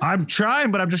 man. I'm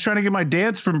trying, but I'm just trying to get my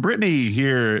dance from Brittany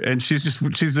here. And she's just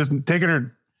taking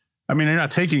her. I mean, you're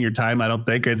not taking your time. I don't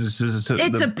think it's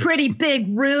It's a pretty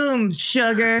big room,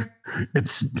 sugar.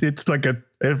 it's like a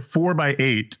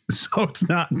 4x8, so it's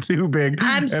not too big.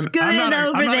 I'm scooting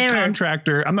over I'm not there. a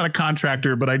contractor. I'm not a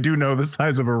contractor, but I do know the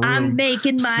size of a room. I'm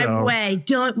making my way.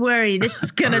 Don't worry. This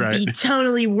is going All to right. be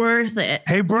totally worth it.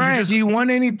 Hey, Brian, do you want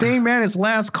anything, man? It's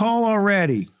last call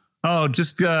already. Oh,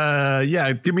 just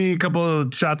give me a couple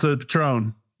of shots of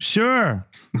Patron. Sure.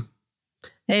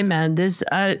 Hey man,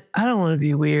 I don't want to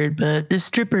be weird, but this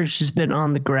stripper's just been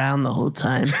on the ground the whole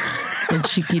time. And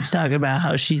she keeps talking about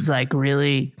how she's like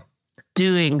really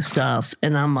doing stuff.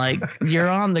 And I'm like, you're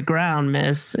on the ground,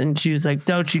 miss. And she was like,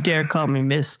 don't you dare call me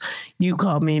miss. You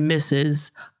call me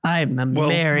Mrs. I'm a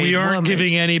married we aren't woman.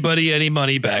 giving anybody any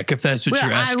money back if that's what Well,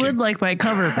 you're I asking. would like my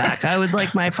cover back. I would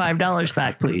like my $5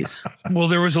 back, please. Well,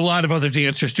 there was a lot of other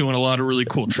dancers doing a lot of really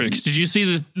cool tricks. Did you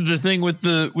see the thing with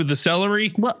the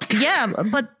celery? Well, yeah,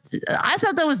 but I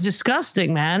thought that was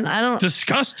disgusting, man. I don't.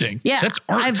 Disgusting. Yeah, That's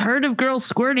art. I've heard of girls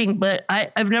squirting, but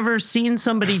I've never seen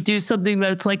somebody do something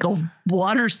that's like a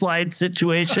water slide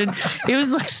situation. It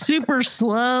was like super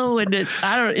slow, and it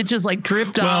just like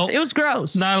dripped Well, off. It was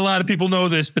gross. Not a lot of people know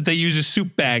this, but they use a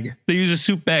soup bag. They use a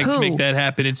soup bag to Who? make that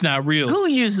happen. It's not real. Who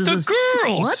uses the this?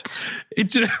 girls? What?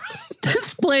 It's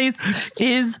This place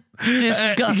is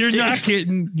disgusting.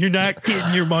 You're not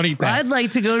getting your money back. I'd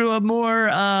like to go to a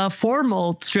more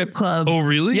formal strip club. Oh,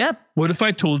 really? Yep. What if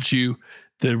I told you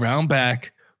that around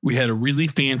back we had a really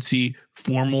fancy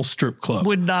formal strip club?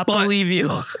 Would not But- believe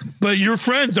you. But your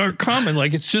friends aren't coming.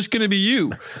 Like, it's just going to be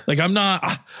you. Like, I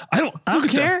don't look at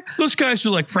care. them. Those guys are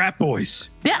like frat boys.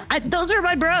 Yeah, those are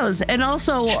my bros. And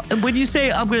also, when you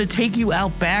say I'm going to take you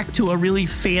out back to a really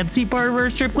fancy part of our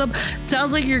strip club, it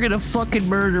sounds like you're going to fucking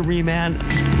murder me, man.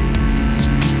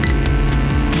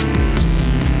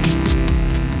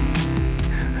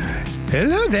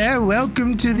 Hello there.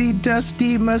 Welcome to the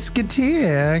Dusty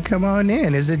Musketeer. Come on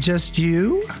in. Is it just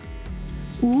you?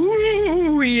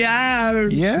 Ooh, yeah.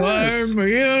 Yes. I'm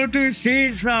here to see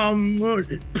some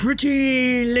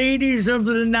pretty ladies of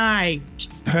the night.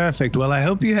 Perfect. Well, I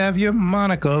hope you have your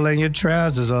monocle and your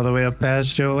trousers all the way up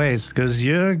past your waist, because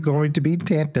you're going to be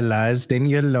tantalized in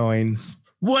your loins.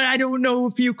 Well, I don't know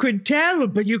if you could tell,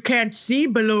 but you can't see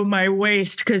below my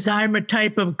waist because I'm a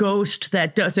type of ghost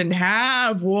that doesn't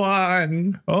have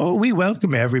one. Oh, we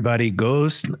welcome everybody,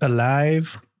 ghost,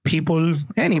 alive, people,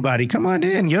 anybody. Come on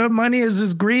in. Your money is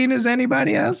as green as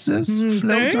anybody else's.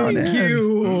 Float on in. Thank you.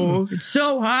 It's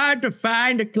so hard to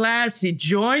find a classy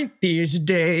joint these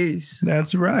days.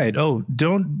 That's right. Oh,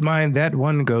 don't mind that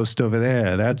one ghost over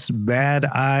there. That's Bad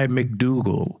Eye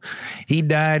McDougal. He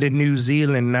died in New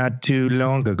Zealand not too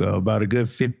long ago, about a good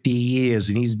 50 years,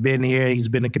 and he's been here. He's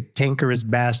been a cantankerous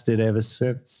bastard ever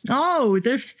since. Oh,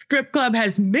 this strip club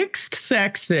has mixed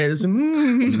sexes.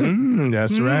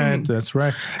 That's right. That's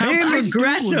right. How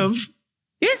progressive.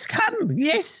 Yes,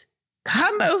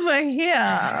 come over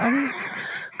here.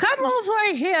 Come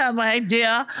over here, my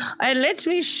dear, and let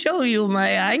me show you my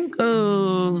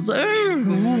ankles. Oh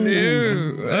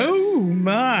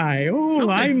my. Oh,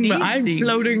 I'm these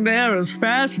floating there as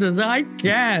fast as I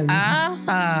can.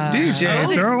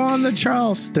 DJ, throw on the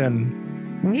Charleston.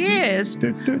 Yes.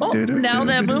 Oh, now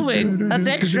they're moving. That's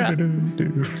extra.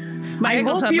 My I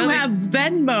ankles hope are you moving. have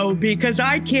Venmo because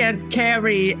I can't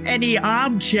carry any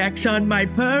objects on my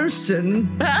person.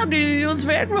 How do you use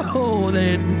Venmo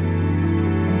then?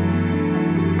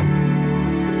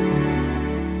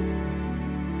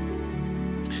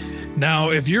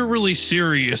 Now, if you're really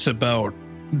serious about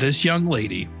this young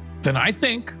lady, then I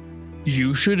think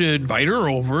you should invite her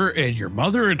over, and your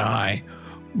mother and I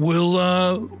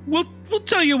will we'll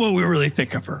tell you what we really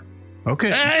think of her.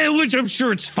 Okay. Which I'm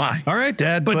sure it's fine. All right,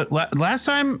 Dad. But last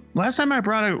time I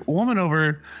brought a woman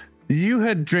over, you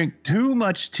had drank too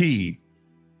much tea,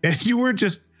 and you were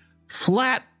just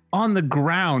flat on the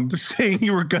ground saying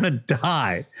you were gonna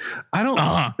die. I don't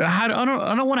want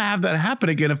to have that happen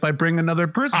again if I bring another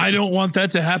person. I don't want that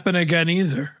to happen again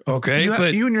either. Okay,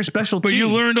 you and your special but tea. you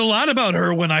learned a lot about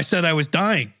her when I said I was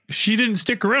dying. She didn't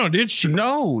stick around, did she?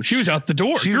 No, She was out the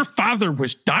door. Your father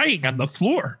was dying on the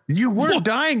floor. You weren't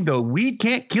dying though. Weed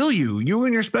can't kill you. You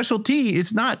and your special tea,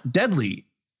 it's not deadly.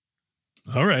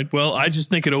 All right. Well, I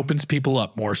just think it opens people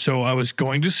up more. So I was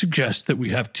going to suggest that we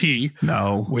have tea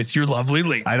No, with your lovely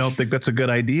lady. I don't think that's a good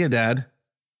idea, Dad.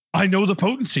 I know the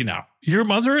potency now. Your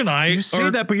mother and I. You say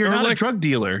that, but you're not a drug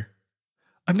dealer.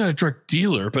 I'm not a drug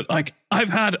dealer, but like I've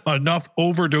had enough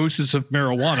overdoses of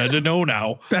marijuana to know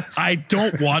now I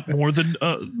don't want more than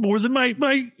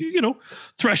my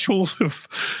threshold of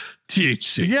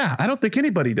THC. Yeah, I don't think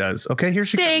anybody does. Okay, here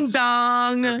she Ding comes.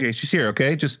 dong. Okay, she's here.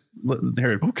 Okay, just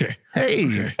here. Okay.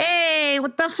 Hey. Hey,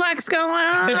 what the fuck's going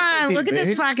on? Hey, Look at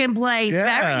this babe. fucking place.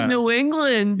 Yeah. Very New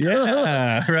England.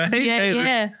 Yeah, right. Yeah, Hey,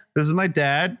 yeah. This is my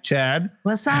dad, Chad.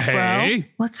 What's up, Hey. bro?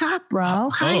 What's up, bro?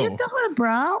 How you Oh. doing,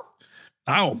 bro?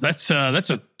 Ow, that's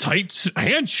a tight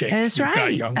handshake. That's you've got,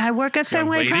 right. young- I work at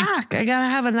Fenway lady. Park. I gotta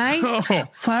have a nice, Oh.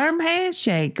 firm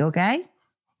handshake. Okay.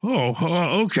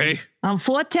 Okay. I'm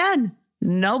 4'10".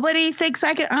 Nobody thinks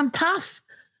I'm tough,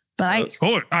 but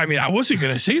I mean, I wasn't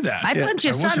going to say that. I punch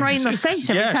your I son wasn't right in gonna the say- face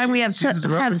every time we have she's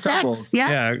rough and tumble. sex.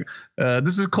 Yeah.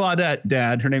 This is Claudette,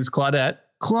 Dad. Her name's Claudette.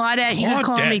 Claudette, you can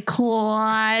call me Claudette.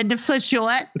 Claude for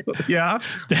short. Yeah.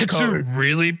 That's Call a her-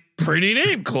 really pretty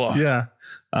name, Claude. Yeah.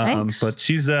 Thanks. But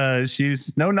she's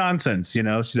no nonsense, She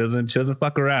doesn't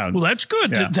fuck around. Well, that's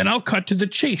good. Yeah. Then I'll cut to the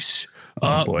chase.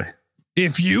 Oh boy.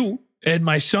 If you and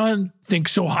my son think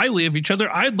so highly of each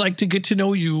other, I'd like to get to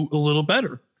know you a little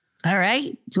better. All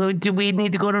right. Do we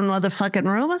need to go to another fucking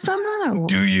room or something?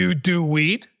 Do you do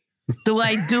weed? Do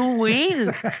I do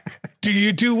weed? Do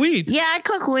you do weed? Yeah, I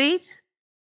cook weed.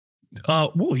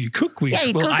 Well, you cook weed. Yeah,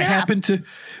 you well, cook I it happen to.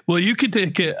 Well, you could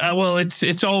take it. Well,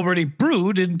 it's already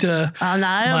brewed, and Oh no,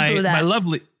 I don't do that. my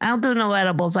lovely. I don't do no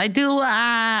edibles. I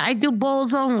do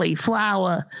bowls only.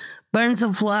 Flour. Burn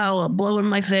some flour. Blow in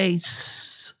my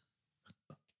face.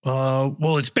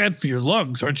 Well, it's bad for your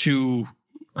lungs, aren't you?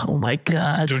 Oh my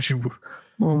God. Don't you?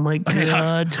 Oh my mean,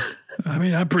 God. I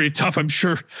mean, I'm pretty tough. I'm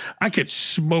sure I could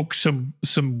smoke some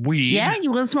weed. Yeah,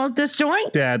 you want to smoke this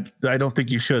joint? Dad, I don't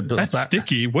think you should. That's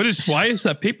sticky. Why is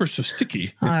that paper so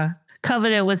sticky?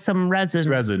 Covered it with some resin. It's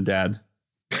resin, Dad.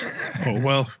 Oh,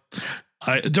 well,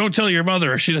 don't tell your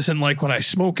mother. She doesn't like when I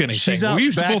smoke anything. She's out we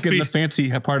used to back both in be the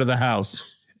fancy part of the house.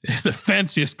 the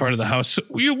fanciest part of the house.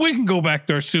 We can go back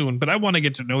there soon, but I want to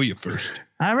get to know you first.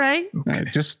 All right. Okay.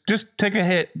 Just take a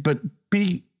hit, but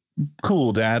be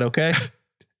cool, Dad, okay?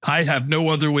 I have no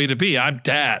other way to be. I'm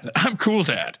Dad. I'm cool,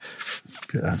 Dad.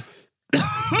 God.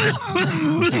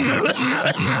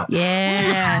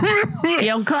 Yeah. You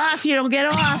don't cough, you don't get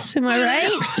off. Am I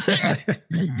right?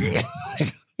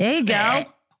 There you go.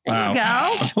 There you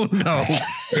go. Oh, no.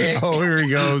 Oh, here he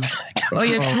goes. Oh,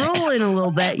 you're drooling a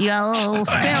little bit. You got a little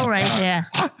spill right there.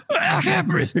 I can't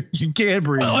breathe. You can't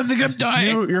breathe. I think I'm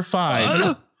dying. You're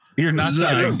fine. You're not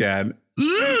dying, Dad.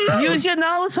 Use your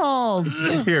nose hole.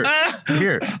 Here.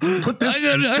 Put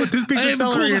this piece of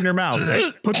celery in your mouth.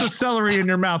 Put the celery in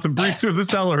your mouth and breathe through the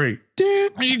celery.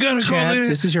 You gotta call Chad, it.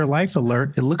 this is your life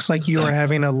alert. It looks like you are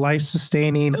having a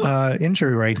life-sustaining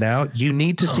injury right now. You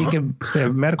need to seek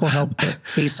medical help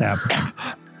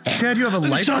ASAP. Dad, you have a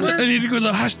life Son, alert? I need to go to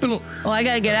the hospital. Oh, I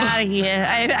got to get out of here.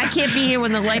 I can't be here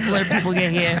when the life alert people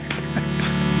get here.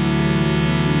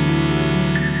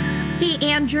 Hey,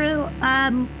 Andrew.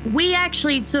 We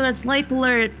actually, so as Life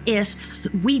Alert-ists,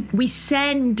 we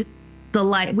send the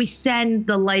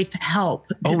life help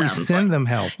to Oh, we them. send them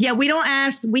help. Yeah, we don't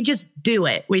ask. We just do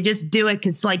it. We just do it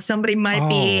because like somebody might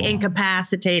be Oh.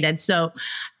 incapacitated. So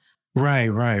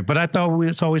Right. But I thought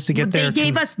it's always to get they their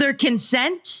gave us their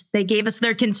consent. They gave us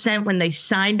their consent when they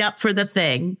signed up for the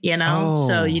thing, Oh.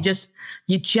 So you just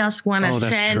want to Oh,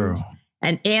 that's send true.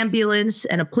 an ambulance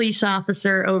and a police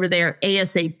officer over there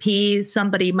ASAP.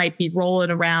 Somebody might be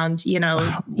rolling around,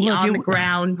 on the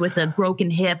ground with a broken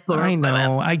hip or I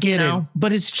know, I get you it,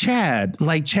 but it's Chad.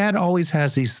 Like Chad always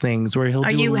has these things where he'll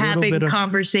Are do you a little having bit of.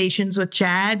 conversations with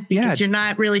Chad? Yeah. Because you're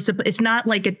not really, it's not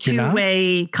like a You're not?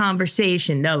 two-way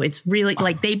conversation. No, it's really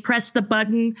like they press the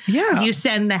button. Yeah. You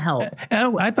send the help.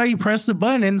 Oh, I thought you pressed the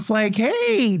button and it's like,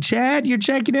 hey, Chad, you're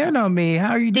checking in on me.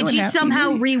 How are you doing? Did you Happy somehow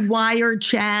New Year. rewire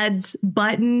Chad's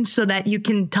button so that you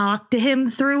can talk to him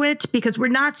through it? Because we're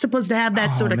not supposed to have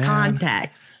that sort of man.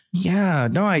 contact. Yeah,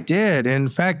 no, I did. In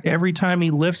fact, every time he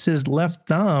lifts his left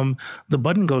thumb, the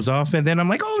button goes off. And then I'm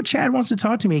like, oh, Chad wants to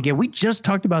talk to me again. We just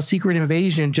talked about Secret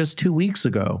Invasion just 2 weeks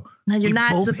ago. Now, you're We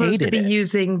not both supposed to hated be it.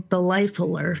 using the life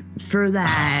alert for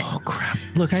that. Oh, crap.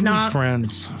 Look, I It's need not-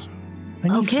 friends. I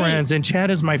need Okay. friends, and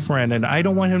Chad is my friend, and I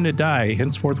don't want him to die.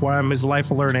 Henceforth, why I'm his life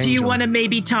alert angel. Do you want to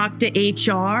maybe talk to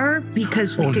HR?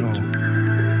 Because we Oh, could. no.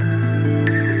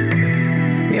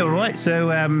 Yeah, all right. So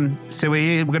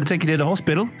we're going to take you to the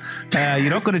hospital. You're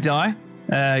not going to die.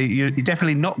 You're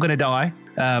definitely not going to die.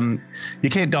 You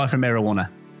can't die from marijuana.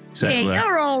 So Yeah,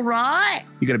 you're all right.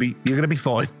 you're gonna be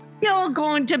fine. You're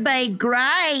going to be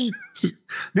great.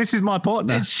 This is my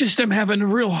partner. It's just I'm having a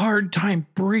real hard time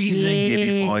breathing. You'll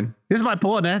be fine. This is my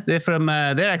partner.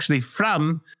 They're actually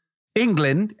from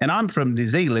England and I'm from New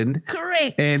Zealand.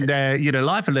 Correct. And,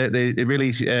 Life Alert, they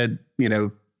really, kind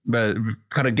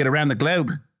of get around the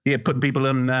globe. Yeah, putting people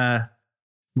on,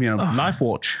 Life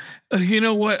Watch. You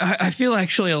know what? I feel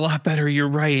actually a lot better. You're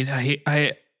right.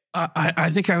 I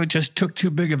think I just took too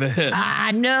big of a hit.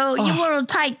 No, you want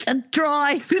to take a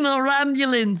drive in our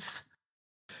ambulance.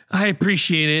 I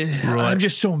appreciate it. Right. I'm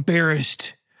just so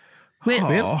embarrassed. Yep.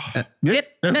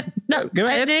 No, Go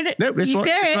ahead. No, it's You fine.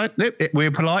 go It's ahead. fine. No,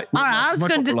 we're polite. All right,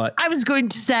 I was going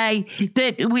to say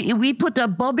that we put a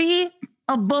bobby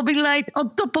light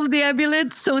on top of the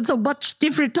ambulance, so it's a much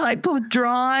different type of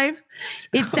drive.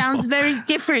 It sounds very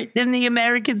different than the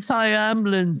American style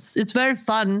ambulance. It's very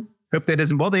fun. Hope that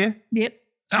doesn't bother you. Yep.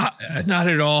 Not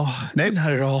at all. Nope.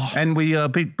 Not at all. And we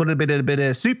put a bit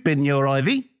of soup in your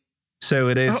IV. So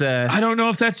it is. I don't know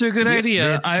if that's a good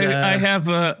idea. I have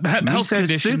health miso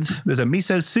conditions. soup. There's a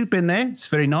miso soup in there. It's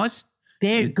very nice.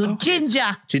 Very good.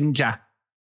 Ginger.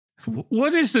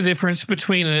 What is the difference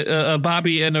between a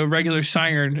bobby and a regular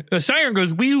siren? A siren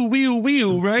goes wheel, wheel,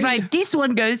 wheel, right? Right. This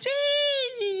one goes.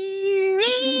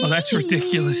 Oh, that's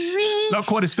ridiculous. Not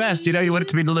quite as fast. You want it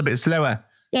to be a little bit slower.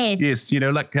 Yes. Yes.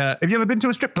 Have you ever been to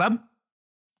a strip club?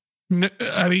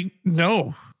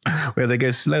 No. Where they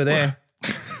go slow there.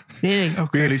 Really?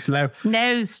 Okay. Really slow.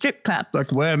 No strip clubs.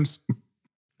 Like worms.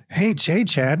 Hey,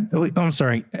 Chad. Oh, I'm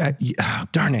sorry.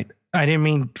 Darn it. I didn't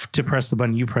mean to press the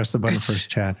button. You pressed the button first,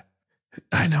 Chad.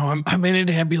 I know. I'm in an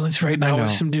ambulance right now with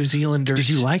some New Zealanders. Did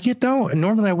you like it, though?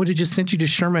 Normally, I would have just sent you to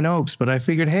Sherman Oaks, but I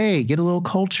figured, hey, get a little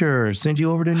culture, send you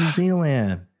over to New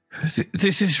Zealand. This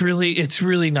is it's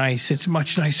really nice. It's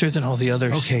much nicer than all the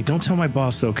others. Okay, don't tell my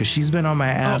boss, though, because she's been on my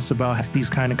ass about these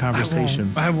kind of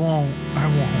conversations. I won't.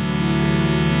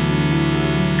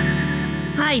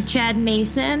 Hi, Chad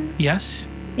Mason. Yes?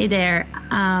 Hey there.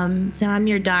 So I'm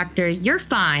your doctor. You're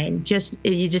fine.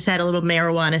 You just had a little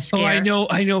marijuana scare. Oh,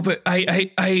 I know, but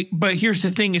but here's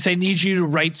the thing: is I need you to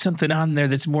write something on there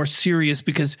that's more serious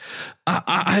because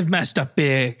I've messed up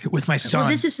big with my son. Well,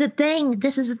 this is the thing.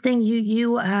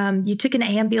 You took an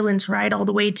ambulance ride all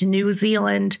the way to New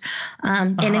Zealand,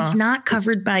 and it's not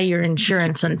covered by your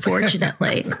insurance,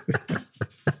 unfortunately.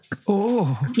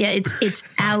 Oh, Yeah, it's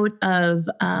out of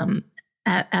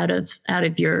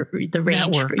the range.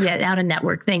 Network. Out of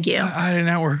network. Thank you. out of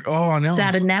network. Oh no, It's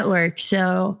out of network.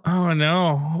 So oh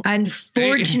no.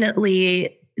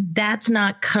 unfortunately, that's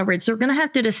not covered. So we're going to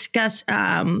have to discuss.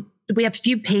 We have a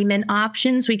few payment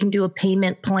options. We can do a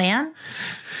payment plan.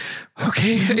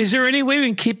 Okay, is there any way we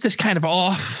can keep this kind of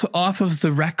off of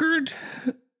the record?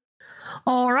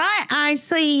 All right, I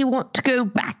see you want to go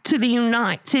back to the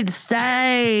United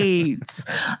States.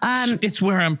 It's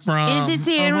where I'm from. Is this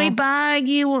the only bag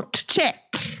you want to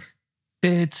check?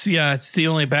 It's the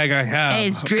only bag I have.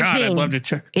 It's God, I'd dripping. love to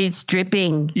check. It's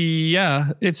dripping.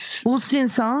 Yeah, it's What's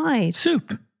inside?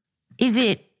 soup.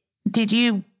 Did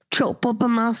you chop up a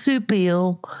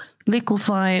marsupial,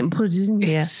 liquefy it and put it in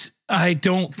here? I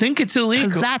don't think it's illegal.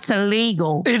 Because that's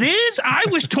illegal. It is. I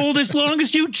was told as long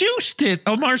as you juiced it,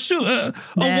 a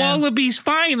wallaby's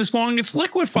fine as long as it's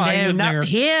liquefied No, in there.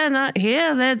 not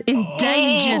here. They're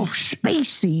endangered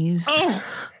species. Oh,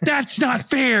 that's not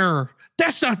fair.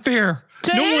 That's not fair.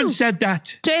 To No who? one said that.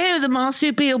 To who? The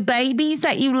marsupial babies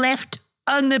that you left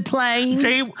on the plains?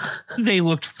 They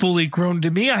looked fully grown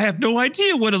to me. I have no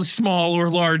idea what a small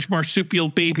or large marsupial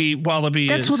baby wallaby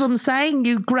That's is. what I'm saying.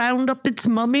 You ground up its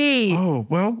mummy. Oh,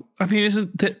 well, I mean,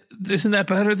 isn't that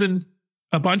better than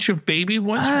a bunch of baby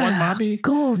ones, one mommy?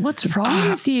 God, what's wrong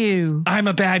with you? I'm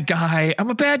a bad guy. I'm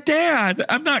a bad dad.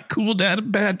 I'm not cool dad. I'm a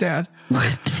bad dad.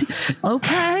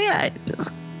 Okay.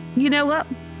 You know what?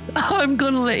 I'm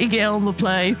going to let you get on the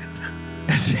plane.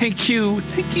 Thank you.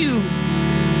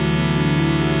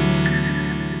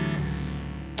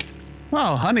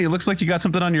 Oh, honey, it looks like you got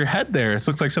something on your head there. It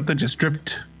looks like something just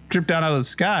dripped down out of the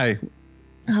sky.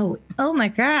 Oh my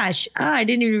gosh. I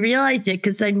didn't even realize it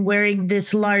because I'm wearing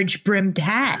this large brimmed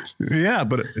hat. Yeah,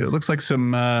 but it looks like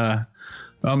some.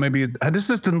 Maybe this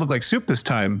just didn't look like soup this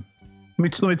time.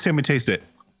 Let me taste it.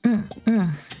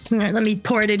 All right, let me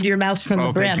pour it into your mouth from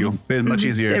the brim. Thank you. It's much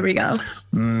easier. There we go.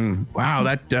 Wow,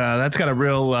 that's got a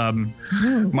real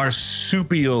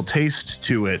marsupial taste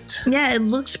to it. Yeah, it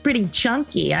looks pretty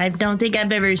chunky. I don't think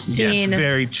I've ever Yeah, seen it's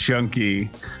very chunky.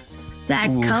 that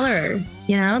color.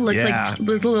 You know, it looks Yeah. like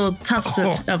there's little tufts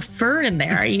of fur in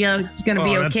there. You going to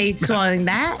be okay swallowing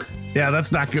that? Yeah,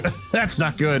 that's not good. That's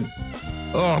not good.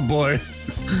 Oh boy.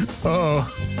 Oh.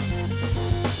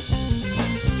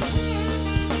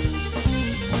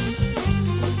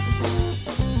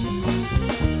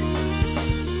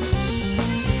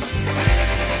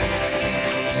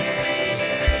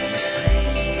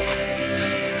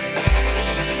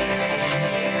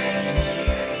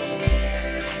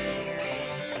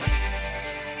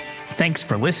 Thanks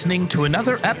for listening to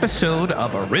another episode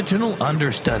of Original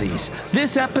Understudies.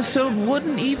 This episode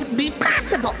wouldn't even be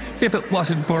possible if it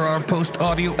wasn't for our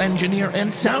post-audio engineer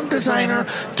and sound designer,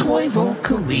 Toivo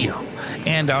Kaleo,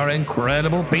 and our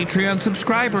incredible Patreon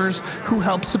subscribers who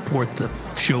help support the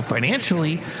show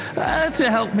financially to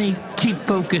help me keep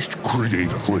focused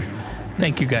creatively.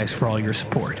 Thank you guys for all your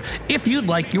support. If you'd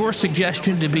like your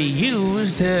suggestion to be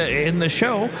used in the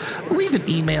show, leave an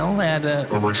email at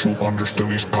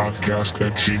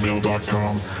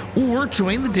originalunderstudiespodcast@gmail.com or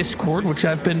join the Discord, which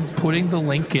I've been putting the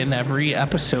link in every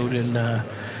episode in the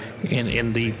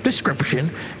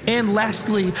description. And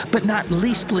lastly, but not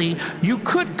leastly, you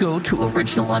could go to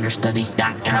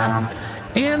originalunderstudies.com.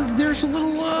 And there's a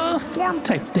little form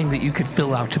type thing that you could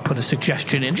fill out to put a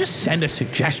suggestion in. Just send a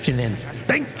suggestion in.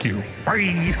 Thank you.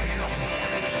 Bye.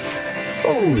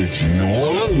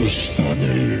 Original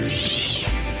Understudies.